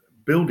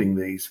building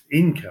these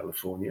in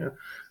California,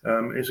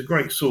 it's a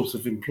great source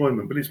of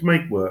employment, but it's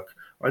make work.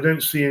 I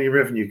don't see any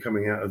revenue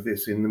coming out of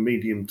this in the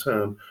medium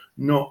term,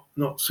 not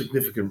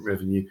significant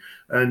revenue.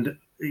 And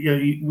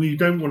we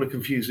don't want to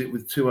confuse it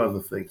with 2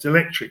 other things: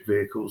 electric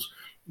vehicles,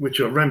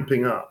 which are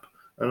ramping up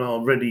and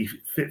are ready,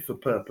 fit for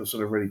purpose,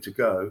 and are ready to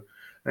go,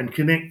 and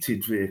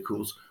connected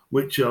vehicles,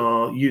 which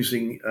are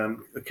using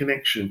a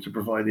connection to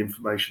provide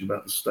information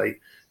about the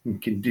state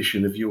and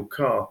condition of your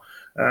car.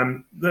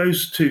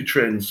 Those 2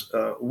 trends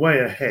are way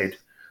ahead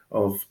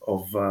of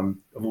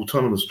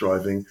autonomous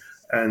driving,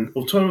 and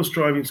autonomous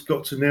driving's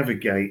got to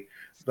navigate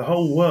the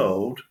whole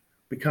world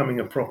becoming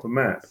a proper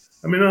map.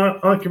 I mean,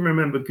 I can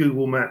remember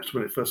Google Maps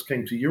when it first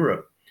came to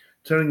Europe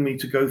telling me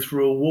to go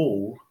through a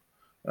wall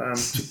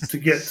to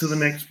get to the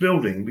next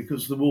building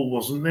because the wall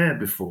wasn't there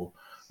before,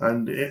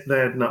 and they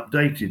hadn't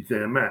updated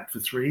their map for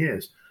 3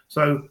 years.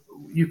 So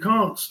you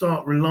can't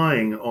start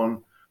relying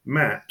on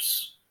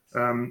maps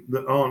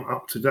that aren't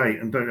up to date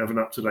and don't have an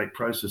up to date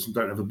process and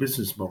don't have a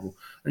business model,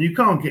 and you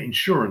can't get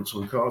insurance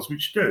on cars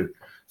which do.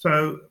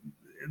 So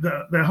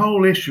the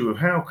whole issue of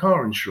how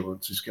car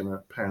insurance is going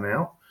to pan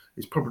out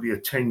is probably a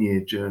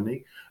 10-year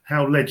journey.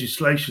 How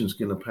legislation is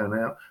going to pan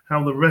out,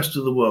 how the rest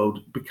of the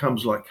world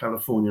becomes like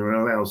California and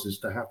allows this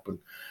to happen,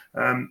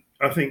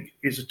 I think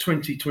is a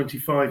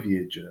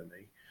 20-25-year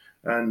journey.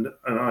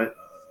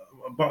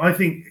 But I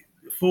think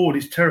Ford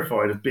is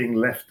terrified of being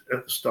left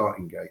at the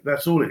starting gate.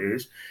 That's all it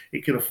is.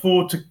 It can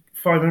afford to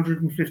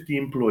 550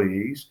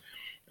 employees.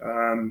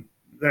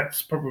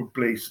 That's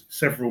probably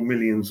several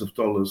millions of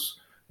dollars,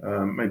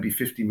 maybe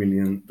 $50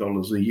 million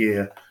a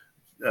year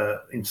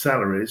in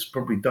salaries,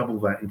 probably double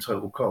that in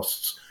total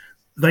costs.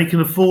 They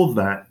can afford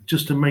that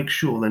just to make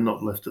sure they're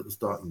not left at the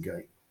starting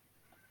gate.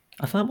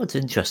 I find what's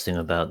interesting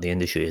about the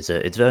industry is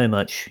that it's very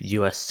much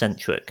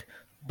US-centric,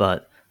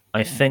 but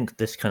I think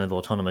this kind of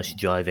autonomous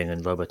driving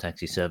and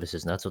robotaxi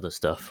services and that sort of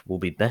stuff will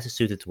be better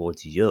suited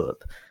towards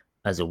Europe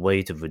as a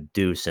way to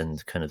reduce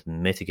and kind of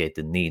mitigate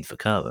the need for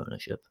car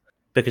ownership.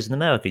 Because in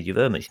America, you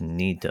very much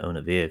need to own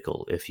a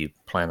vehicle if you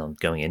plan on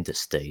going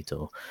interstate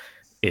or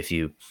if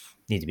you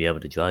need to be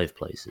able to drive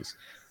places.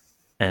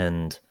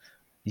 And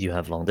you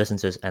have long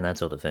distances and that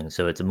sort of thing.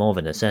 So it's more of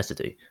a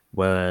necessity.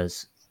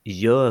 Whereas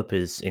Europe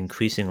is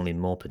increasingly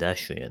more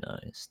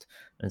pedestrianized.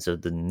 And so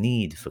the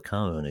need for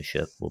car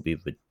ownership will be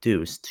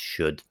reduced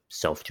should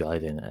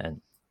self-driving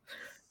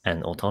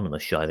and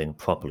autonomous driving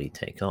properly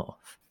take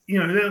off.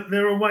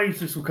 There are ways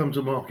this will come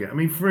to market. I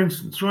mean, for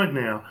instance, right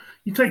now,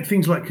 you take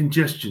things like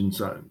congestion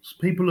zones.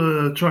 People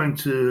are trying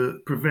to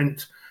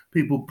prevent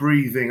people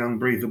breathing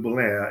unbreathable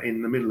air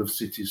in the middle of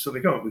cities. So they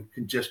go up with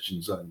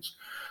congestion zones.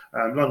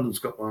 London's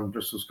got one,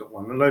 Bristol's got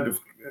one, a load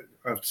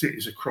of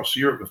cities across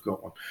Europe have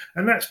got one.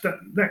 And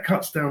that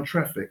cuts down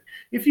traffic.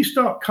 If you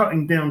start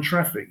cutting down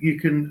traffic, you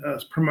can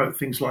promote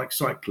things like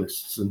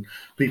cyclists and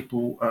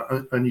people,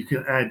 and you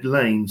can add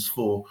lanes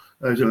for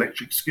those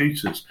electric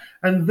scooters.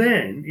 And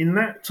then in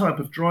that type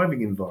of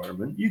driving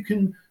environment, you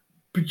can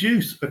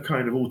produce a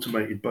kind of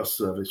automated bus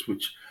service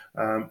which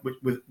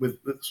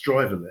that's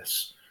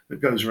driverless,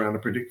 that goes around a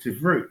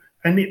predictive route.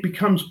 And it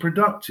becomes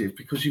productive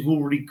because you've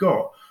already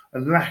got a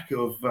lack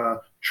of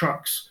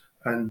trucks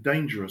and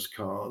dangerous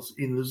cars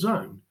in the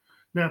zone.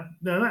 Now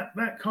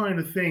that kind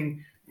of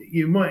thing,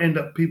 you might end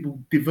up people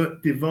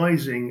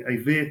devising a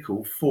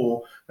vehicle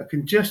for a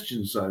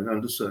congestion zone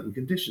under certain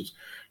conditions.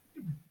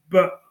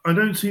 But I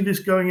don't see this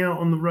going out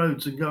on the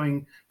roads and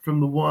going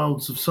from the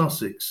wilds of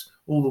Sussex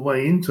all the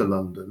way into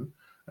London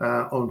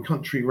on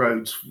country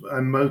roads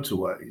and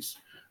motorways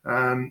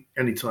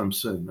anytime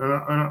soon.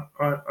 And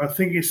I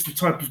think it's the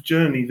type of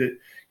journey that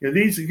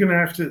these are going to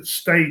have to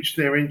stage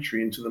their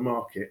entry into the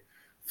market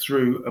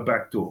through a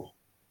back door.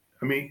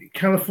 I mean,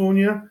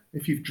 California,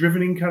 if you've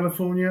driven in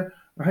California,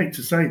 I hate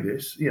to say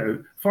this,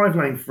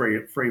 5-lane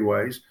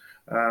freeways,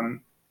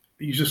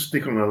 you just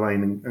stick on a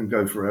lane and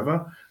go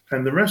forever.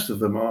 And the rest of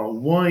them are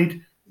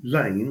wide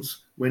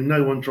lanes where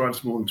no one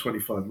drives more than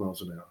 25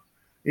 miles an hour.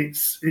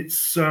 It's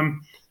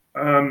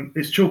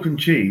chalk and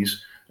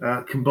cheese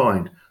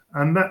combined.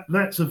 And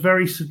that's a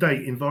very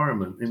sedate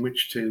environment in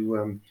which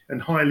to,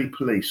 and highly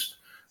policed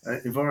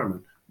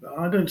environment.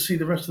 I don't see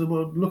the rest of the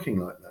world looking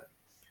like that.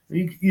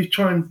 You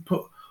try and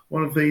put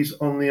one of these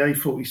on the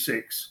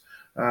A46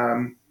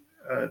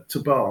 to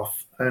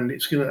Bath, and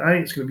it's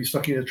going to be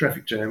stuck in a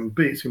traffic jam.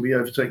 B, it's going to be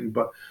overtaken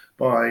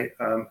by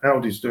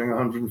Audis doing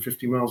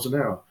 150 miles an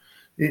hour.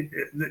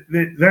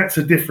 That's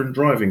a different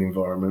driving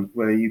environment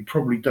where you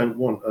probably don't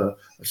want a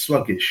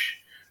sluggish,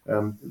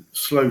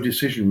 slow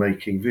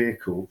decision-making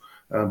vehicle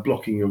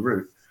blocking your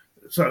route.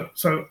 So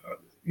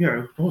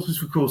horses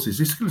for courses.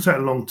 This is going to take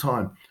a long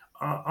time.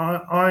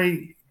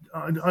 I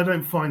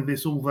don't find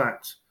this all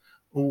that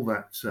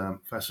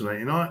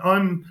fascinating.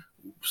 I'm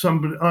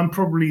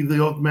probably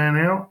the odd man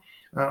out.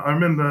 I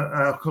remember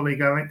our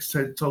colleague Alex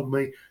told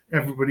me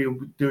everybody will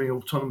be doing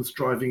autonomous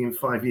driving in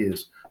 5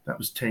 years. That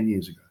was 10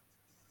 years ago.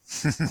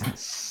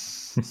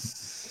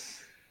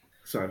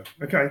 So,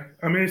 okay.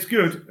 I mean, it's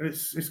good.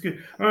 It's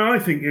good. I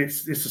think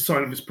it's a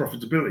sign of its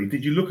profitability.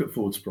 Did you look at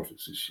Ford's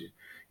profits this year?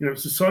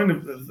 It's a sign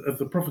of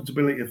the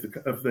profitability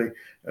of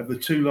the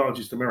two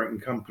largest American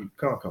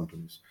car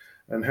companies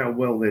and how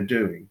well they're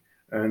doing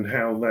and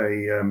how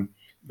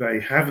they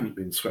haven't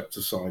been swept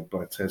aside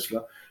by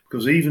Tesla,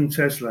 because even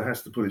Tesla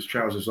has to put its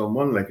trousers on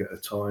one leg at a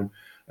time,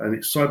 and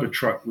its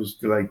Cybertruck was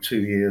delayed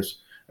 2 years,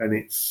 and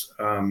its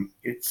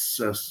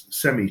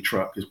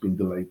semi-truck has been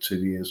delayed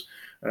 2 years.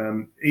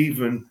 And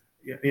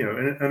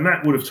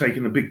that would have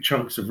taken the big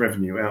chunks of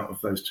revenue out of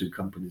those two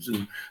companies,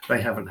 and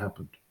they haven't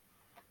happened.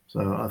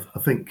 So I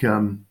think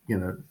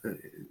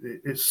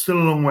it's still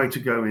a long way to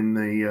go in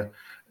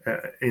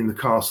the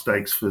car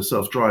stakes for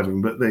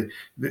self-driving, but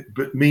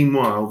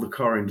meanwhile the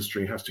car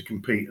industry has to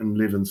compete and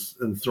live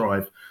and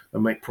thrive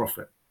and make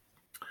profit.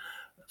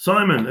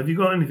 Simon, have you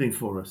got anything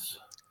for us?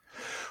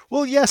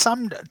 Well, yes,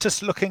 I'm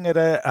just looking at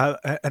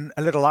a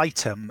little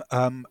item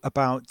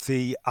about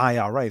the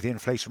IRA, the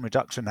Inflation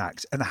Reduction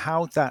Act, and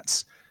how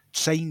that's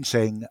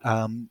changing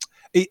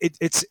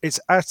It's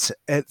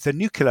at the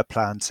nuclear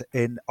plant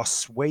in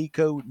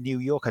Oswego, New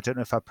York. I don't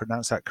know if I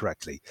pronounced that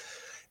correctly.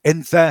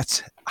 In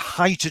that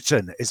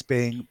hydrogen is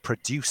being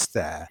produced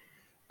there,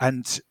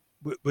 and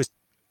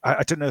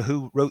I don't know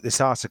who wrote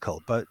this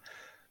article, but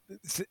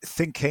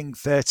thinking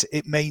that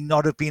it may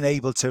not have been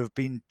able to have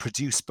been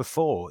produced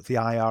before the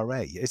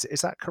IRA.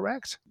 Is that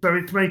correct? So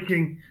it's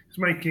making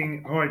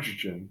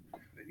hydrogen.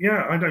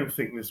 Yeah, I don't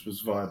think this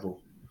was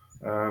viable.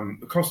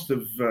 The cost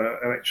of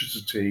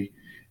electricity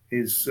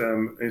is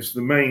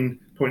the main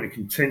point of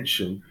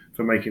contention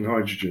for making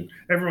hydrogen.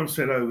 Everyone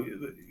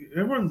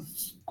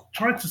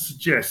tried to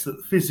suggest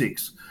that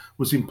physics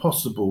was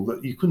impossible,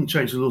 that you couldn't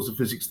change the laws of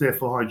physics,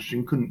 therefore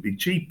hydrogen couldn't be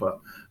cheaper,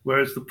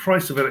 whereas the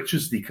price of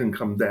electricity can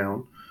come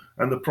down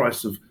and the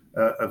price of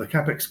the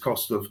capex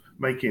cost of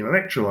making an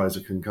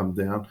electrolyzer can come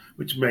down,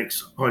 which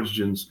makes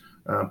hydrogen's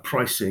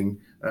pricing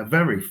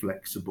very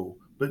flexible,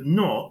 but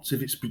not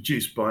if it's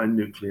produced by a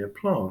nuclear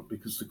plant,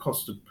 because the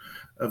cost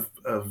of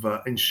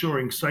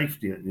ensuring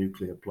safety at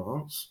nuclear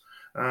plants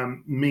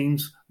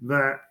means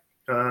that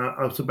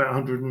it's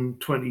about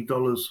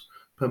 $120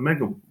 per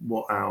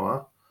megawatt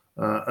hour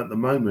at the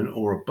moment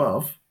or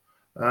above.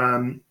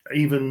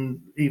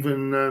 Even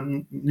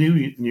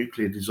new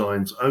nuclear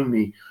designs are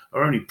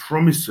only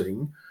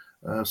promising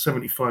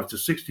 $75 to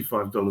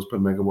 $65 per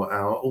megawatt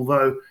hour,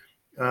 although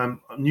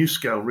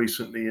NuScale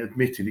recently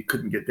admitted it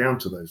couldn't get down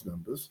to those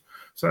numbers.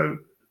 So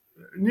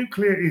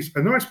nuclear is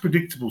a nice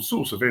predictable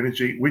source of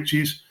energy, which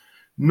is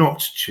not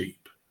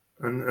cheap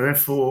and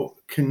therefore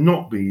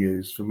cannot be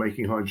used for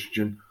making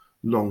hydrogen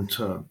long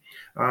term.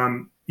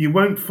 You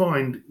won't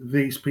find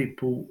these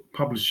people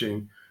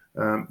publishing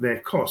their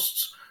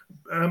costs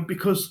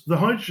because the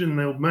hydrogen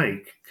they'll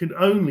make could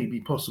only be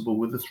possible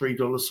with a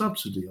 $3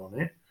 subsidy on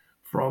it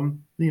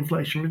from the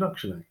Inflation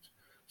Reduction Act.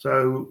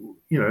 So,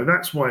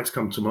 that's why it's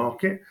come to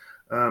market.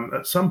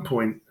 At some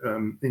point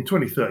in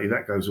 2030,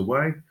 that goes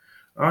away.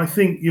 I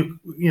think,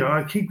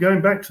 I keep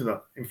going back to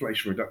that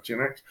Inflation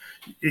Reduction Act.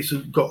 It's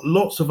got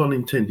lots of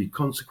unintended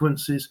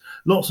consequences,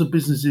 lots of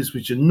businesses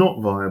which are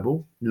not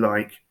viable,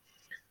 like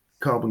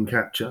carbon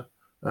capture,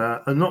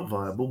 are not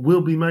viable,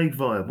 will be made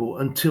viable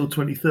until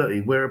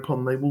 2030,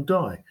 whereupon they will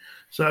die.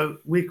 So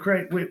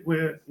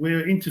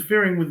we're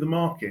interfering with the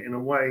market in a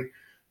way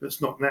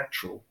that's not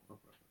natural.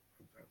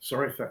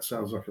 Sorry if that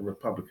sounds like a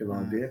Republican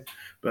idea,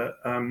 but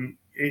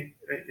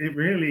it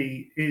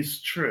really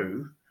is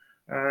true,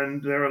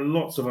 and there are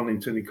lots of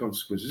unintended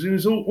consequences. And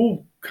it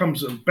all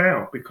comes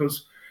about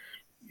because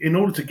in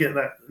order to get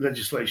that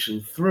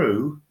legislation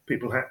through,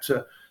 people had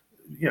to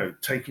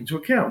take into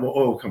account what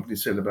oil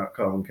companies said about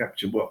carbon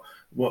capture,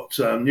 what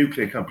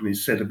nuclear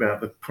companies said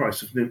about the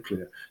price of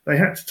nuclear. They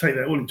had to take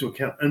that all into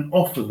account and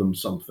offer them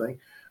something.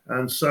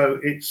 And so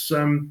it's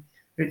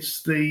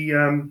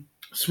the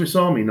Swiss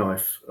Army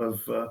knife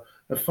of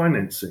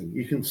financing.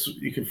 You can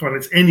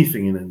finance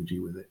anything in energy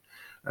with it,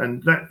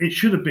 and that it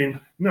should have been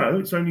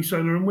it's only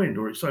solar and wind,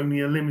 or it's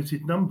only a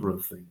limited number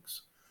of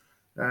things,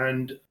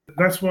 and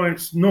that's why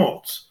it's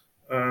not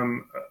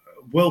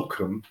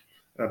welcome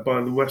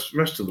by the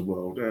rest of the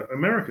world.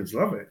 Americans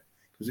love it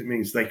because it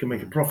means they can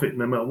make a profit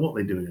no matter what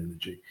they do in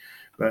energy.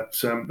 But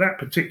that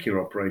particular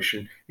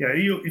operation,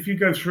 if you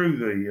go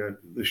through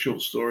the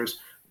short stories,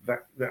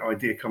 that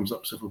idea comes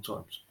up several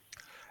times.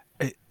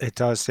 It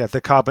does, yeah. The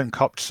carbon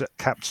capture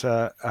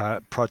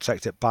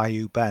project at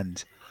Bayou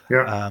Bend.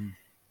 Yeah,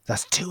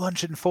 that's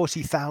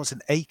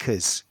 240,000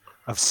 acres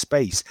of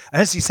space,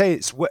 and as you say,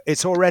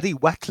 it's already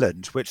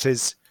wetland, which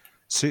is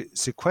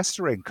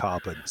sequestering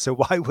carbon. So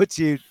why would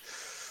you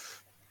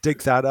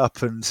dig that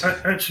up and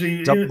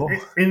actually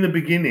in the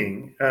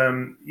beginning?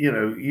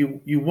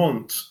 You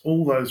want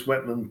all those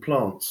wetland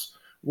plants.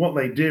 What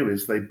they do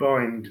is they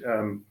bind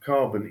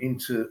carbon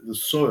into the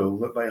soil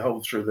that they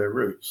hold through their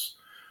roots.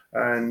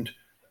 And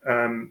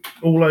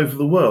all over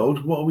the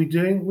world, what are we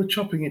doing? We're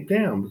chopping it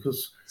down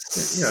because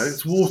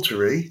it's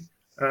watery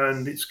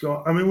and it's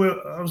got. I mean,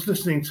 I was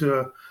listening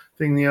to a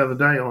thing the other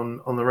day on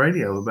the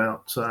radio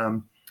about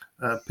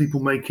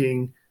people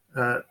making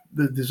the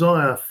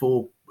desire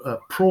for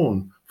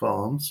prawn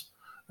farms,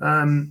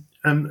 and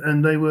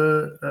they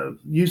were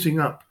using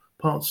up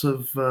parts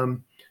of of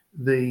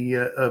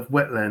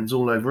wetlands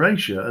all over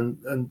Asia,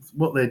 and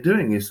what they're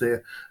doing is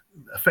they're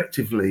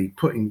effectively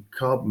putting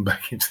carbon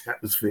back into the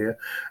atmosphere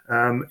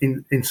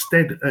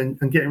instead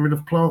and getting rid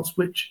of plants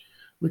which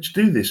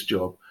do this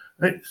job.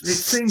 It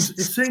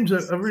seems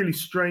a really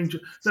strange.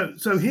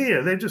 So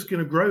here they're just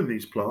going to grow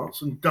these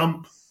plants and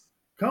dump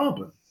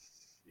carbon,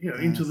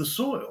 into the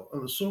soil,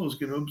 and the soil is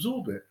going to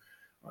absorb it.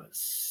 It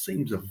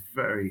seems a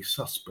very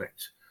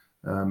suspect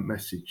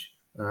message.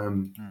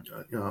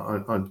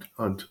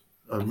 I'd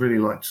really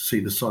like to see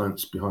the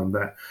science behind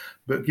that,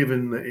 but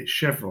given that it's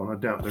Chevron, I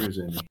doubt there is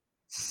any.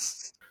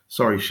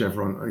 Sorry,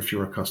 Chevron, if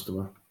you're a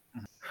customer.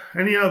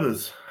 Any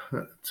others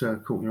that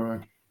caught your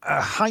eye? a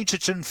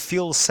hydrogen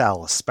fuel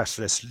cell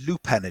specialist,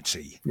 Loop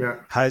Energy,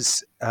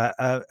 has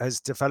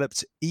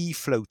developed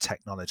eFlow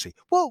technology.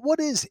 What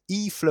is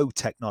eFlow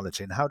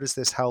technology, and how does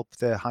this help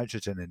the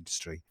hydrogen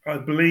industry? I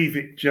believe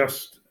it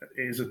just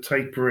is a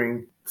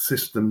tapering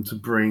system to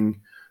bring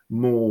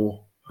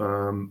more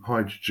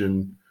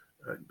hydrogen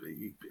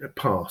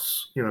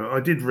pass. I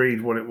did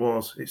read what it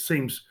was. It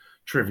seems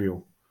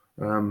trivial,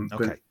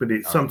 but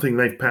it's something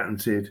they've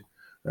patented.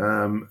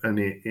 And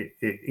it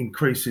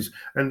increases,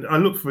 and I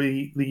look for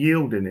the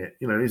yield in it.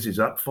 Is it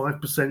up 5%,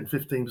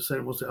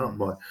 15%? What's it up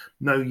by?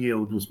 No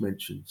yield was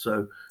mentioned,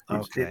 so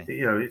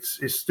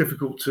it's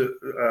difficult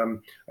to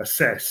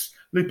assess.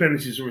 Loop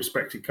Energy is a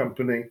respected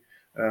company.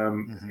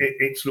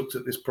 It's looked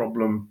at this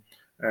problem,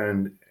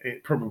 and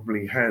it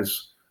probably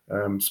has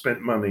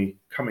spent money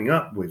coming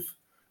up with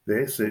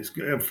this.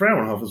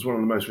 Fraunhofer is one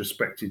of the most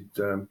respected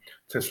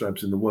test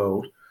labs in the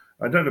world.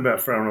 I don't know about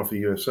Fraunhofer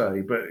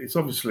USA, but it's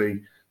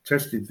obviously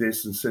tested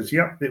this and says,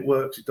 yep, it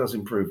works, it does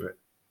improve it.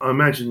 I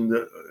imagine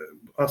that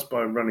us,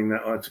 by running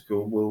that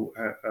article, will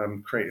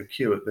create a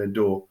queue at their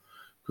door,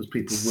 because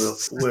people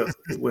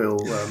will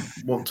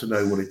want to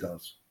know what it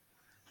does.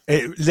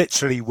 It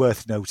literally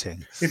worth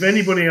noting. If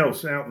anybody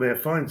else out there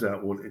finds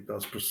out what it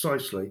does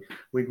precisely,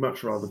 we'd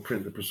much rather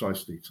print the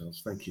precise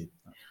details. Thank you.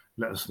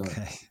 Let us know.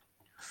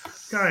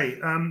 Okay,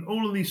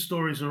 all of these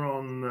stories are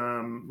on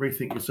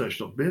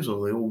rethinkresearch.biz,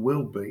 or they all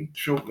will be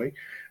shortly.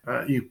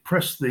 You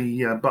press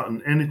the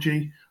button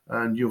Energy,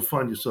 and you'll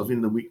find yourself in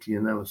the weekly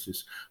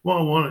analysis. What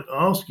I want to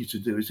ask you to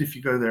do is, if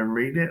you go there and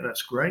read it,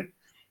 that's great.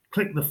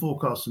 Click the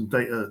Forecast and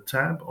Data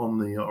tab on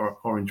the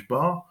orange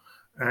bar,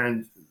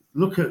 and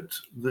look at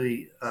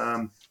the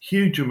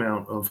huge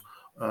amount of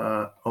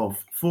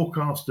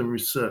forecast and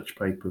research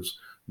papers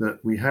that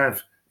we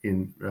have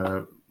in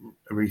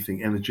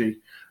Rethink Energy,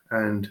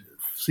 and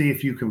see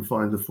if you can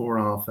find the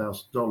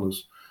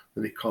 $4,500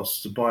 that it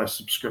costs to buy a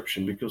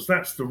subscription, because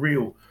that's the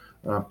real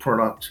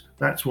product.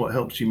 That's what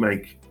helps you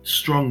make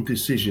strong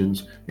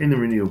decisions in the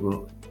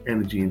renewable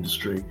energy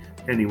industry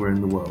anywhere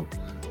in the world.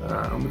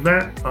 And with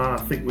that, I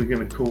think we're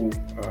going to call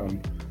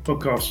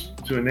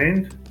podcast to an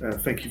end.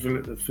 Thank you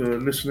for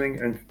listening,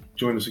 and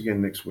join us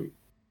again next week.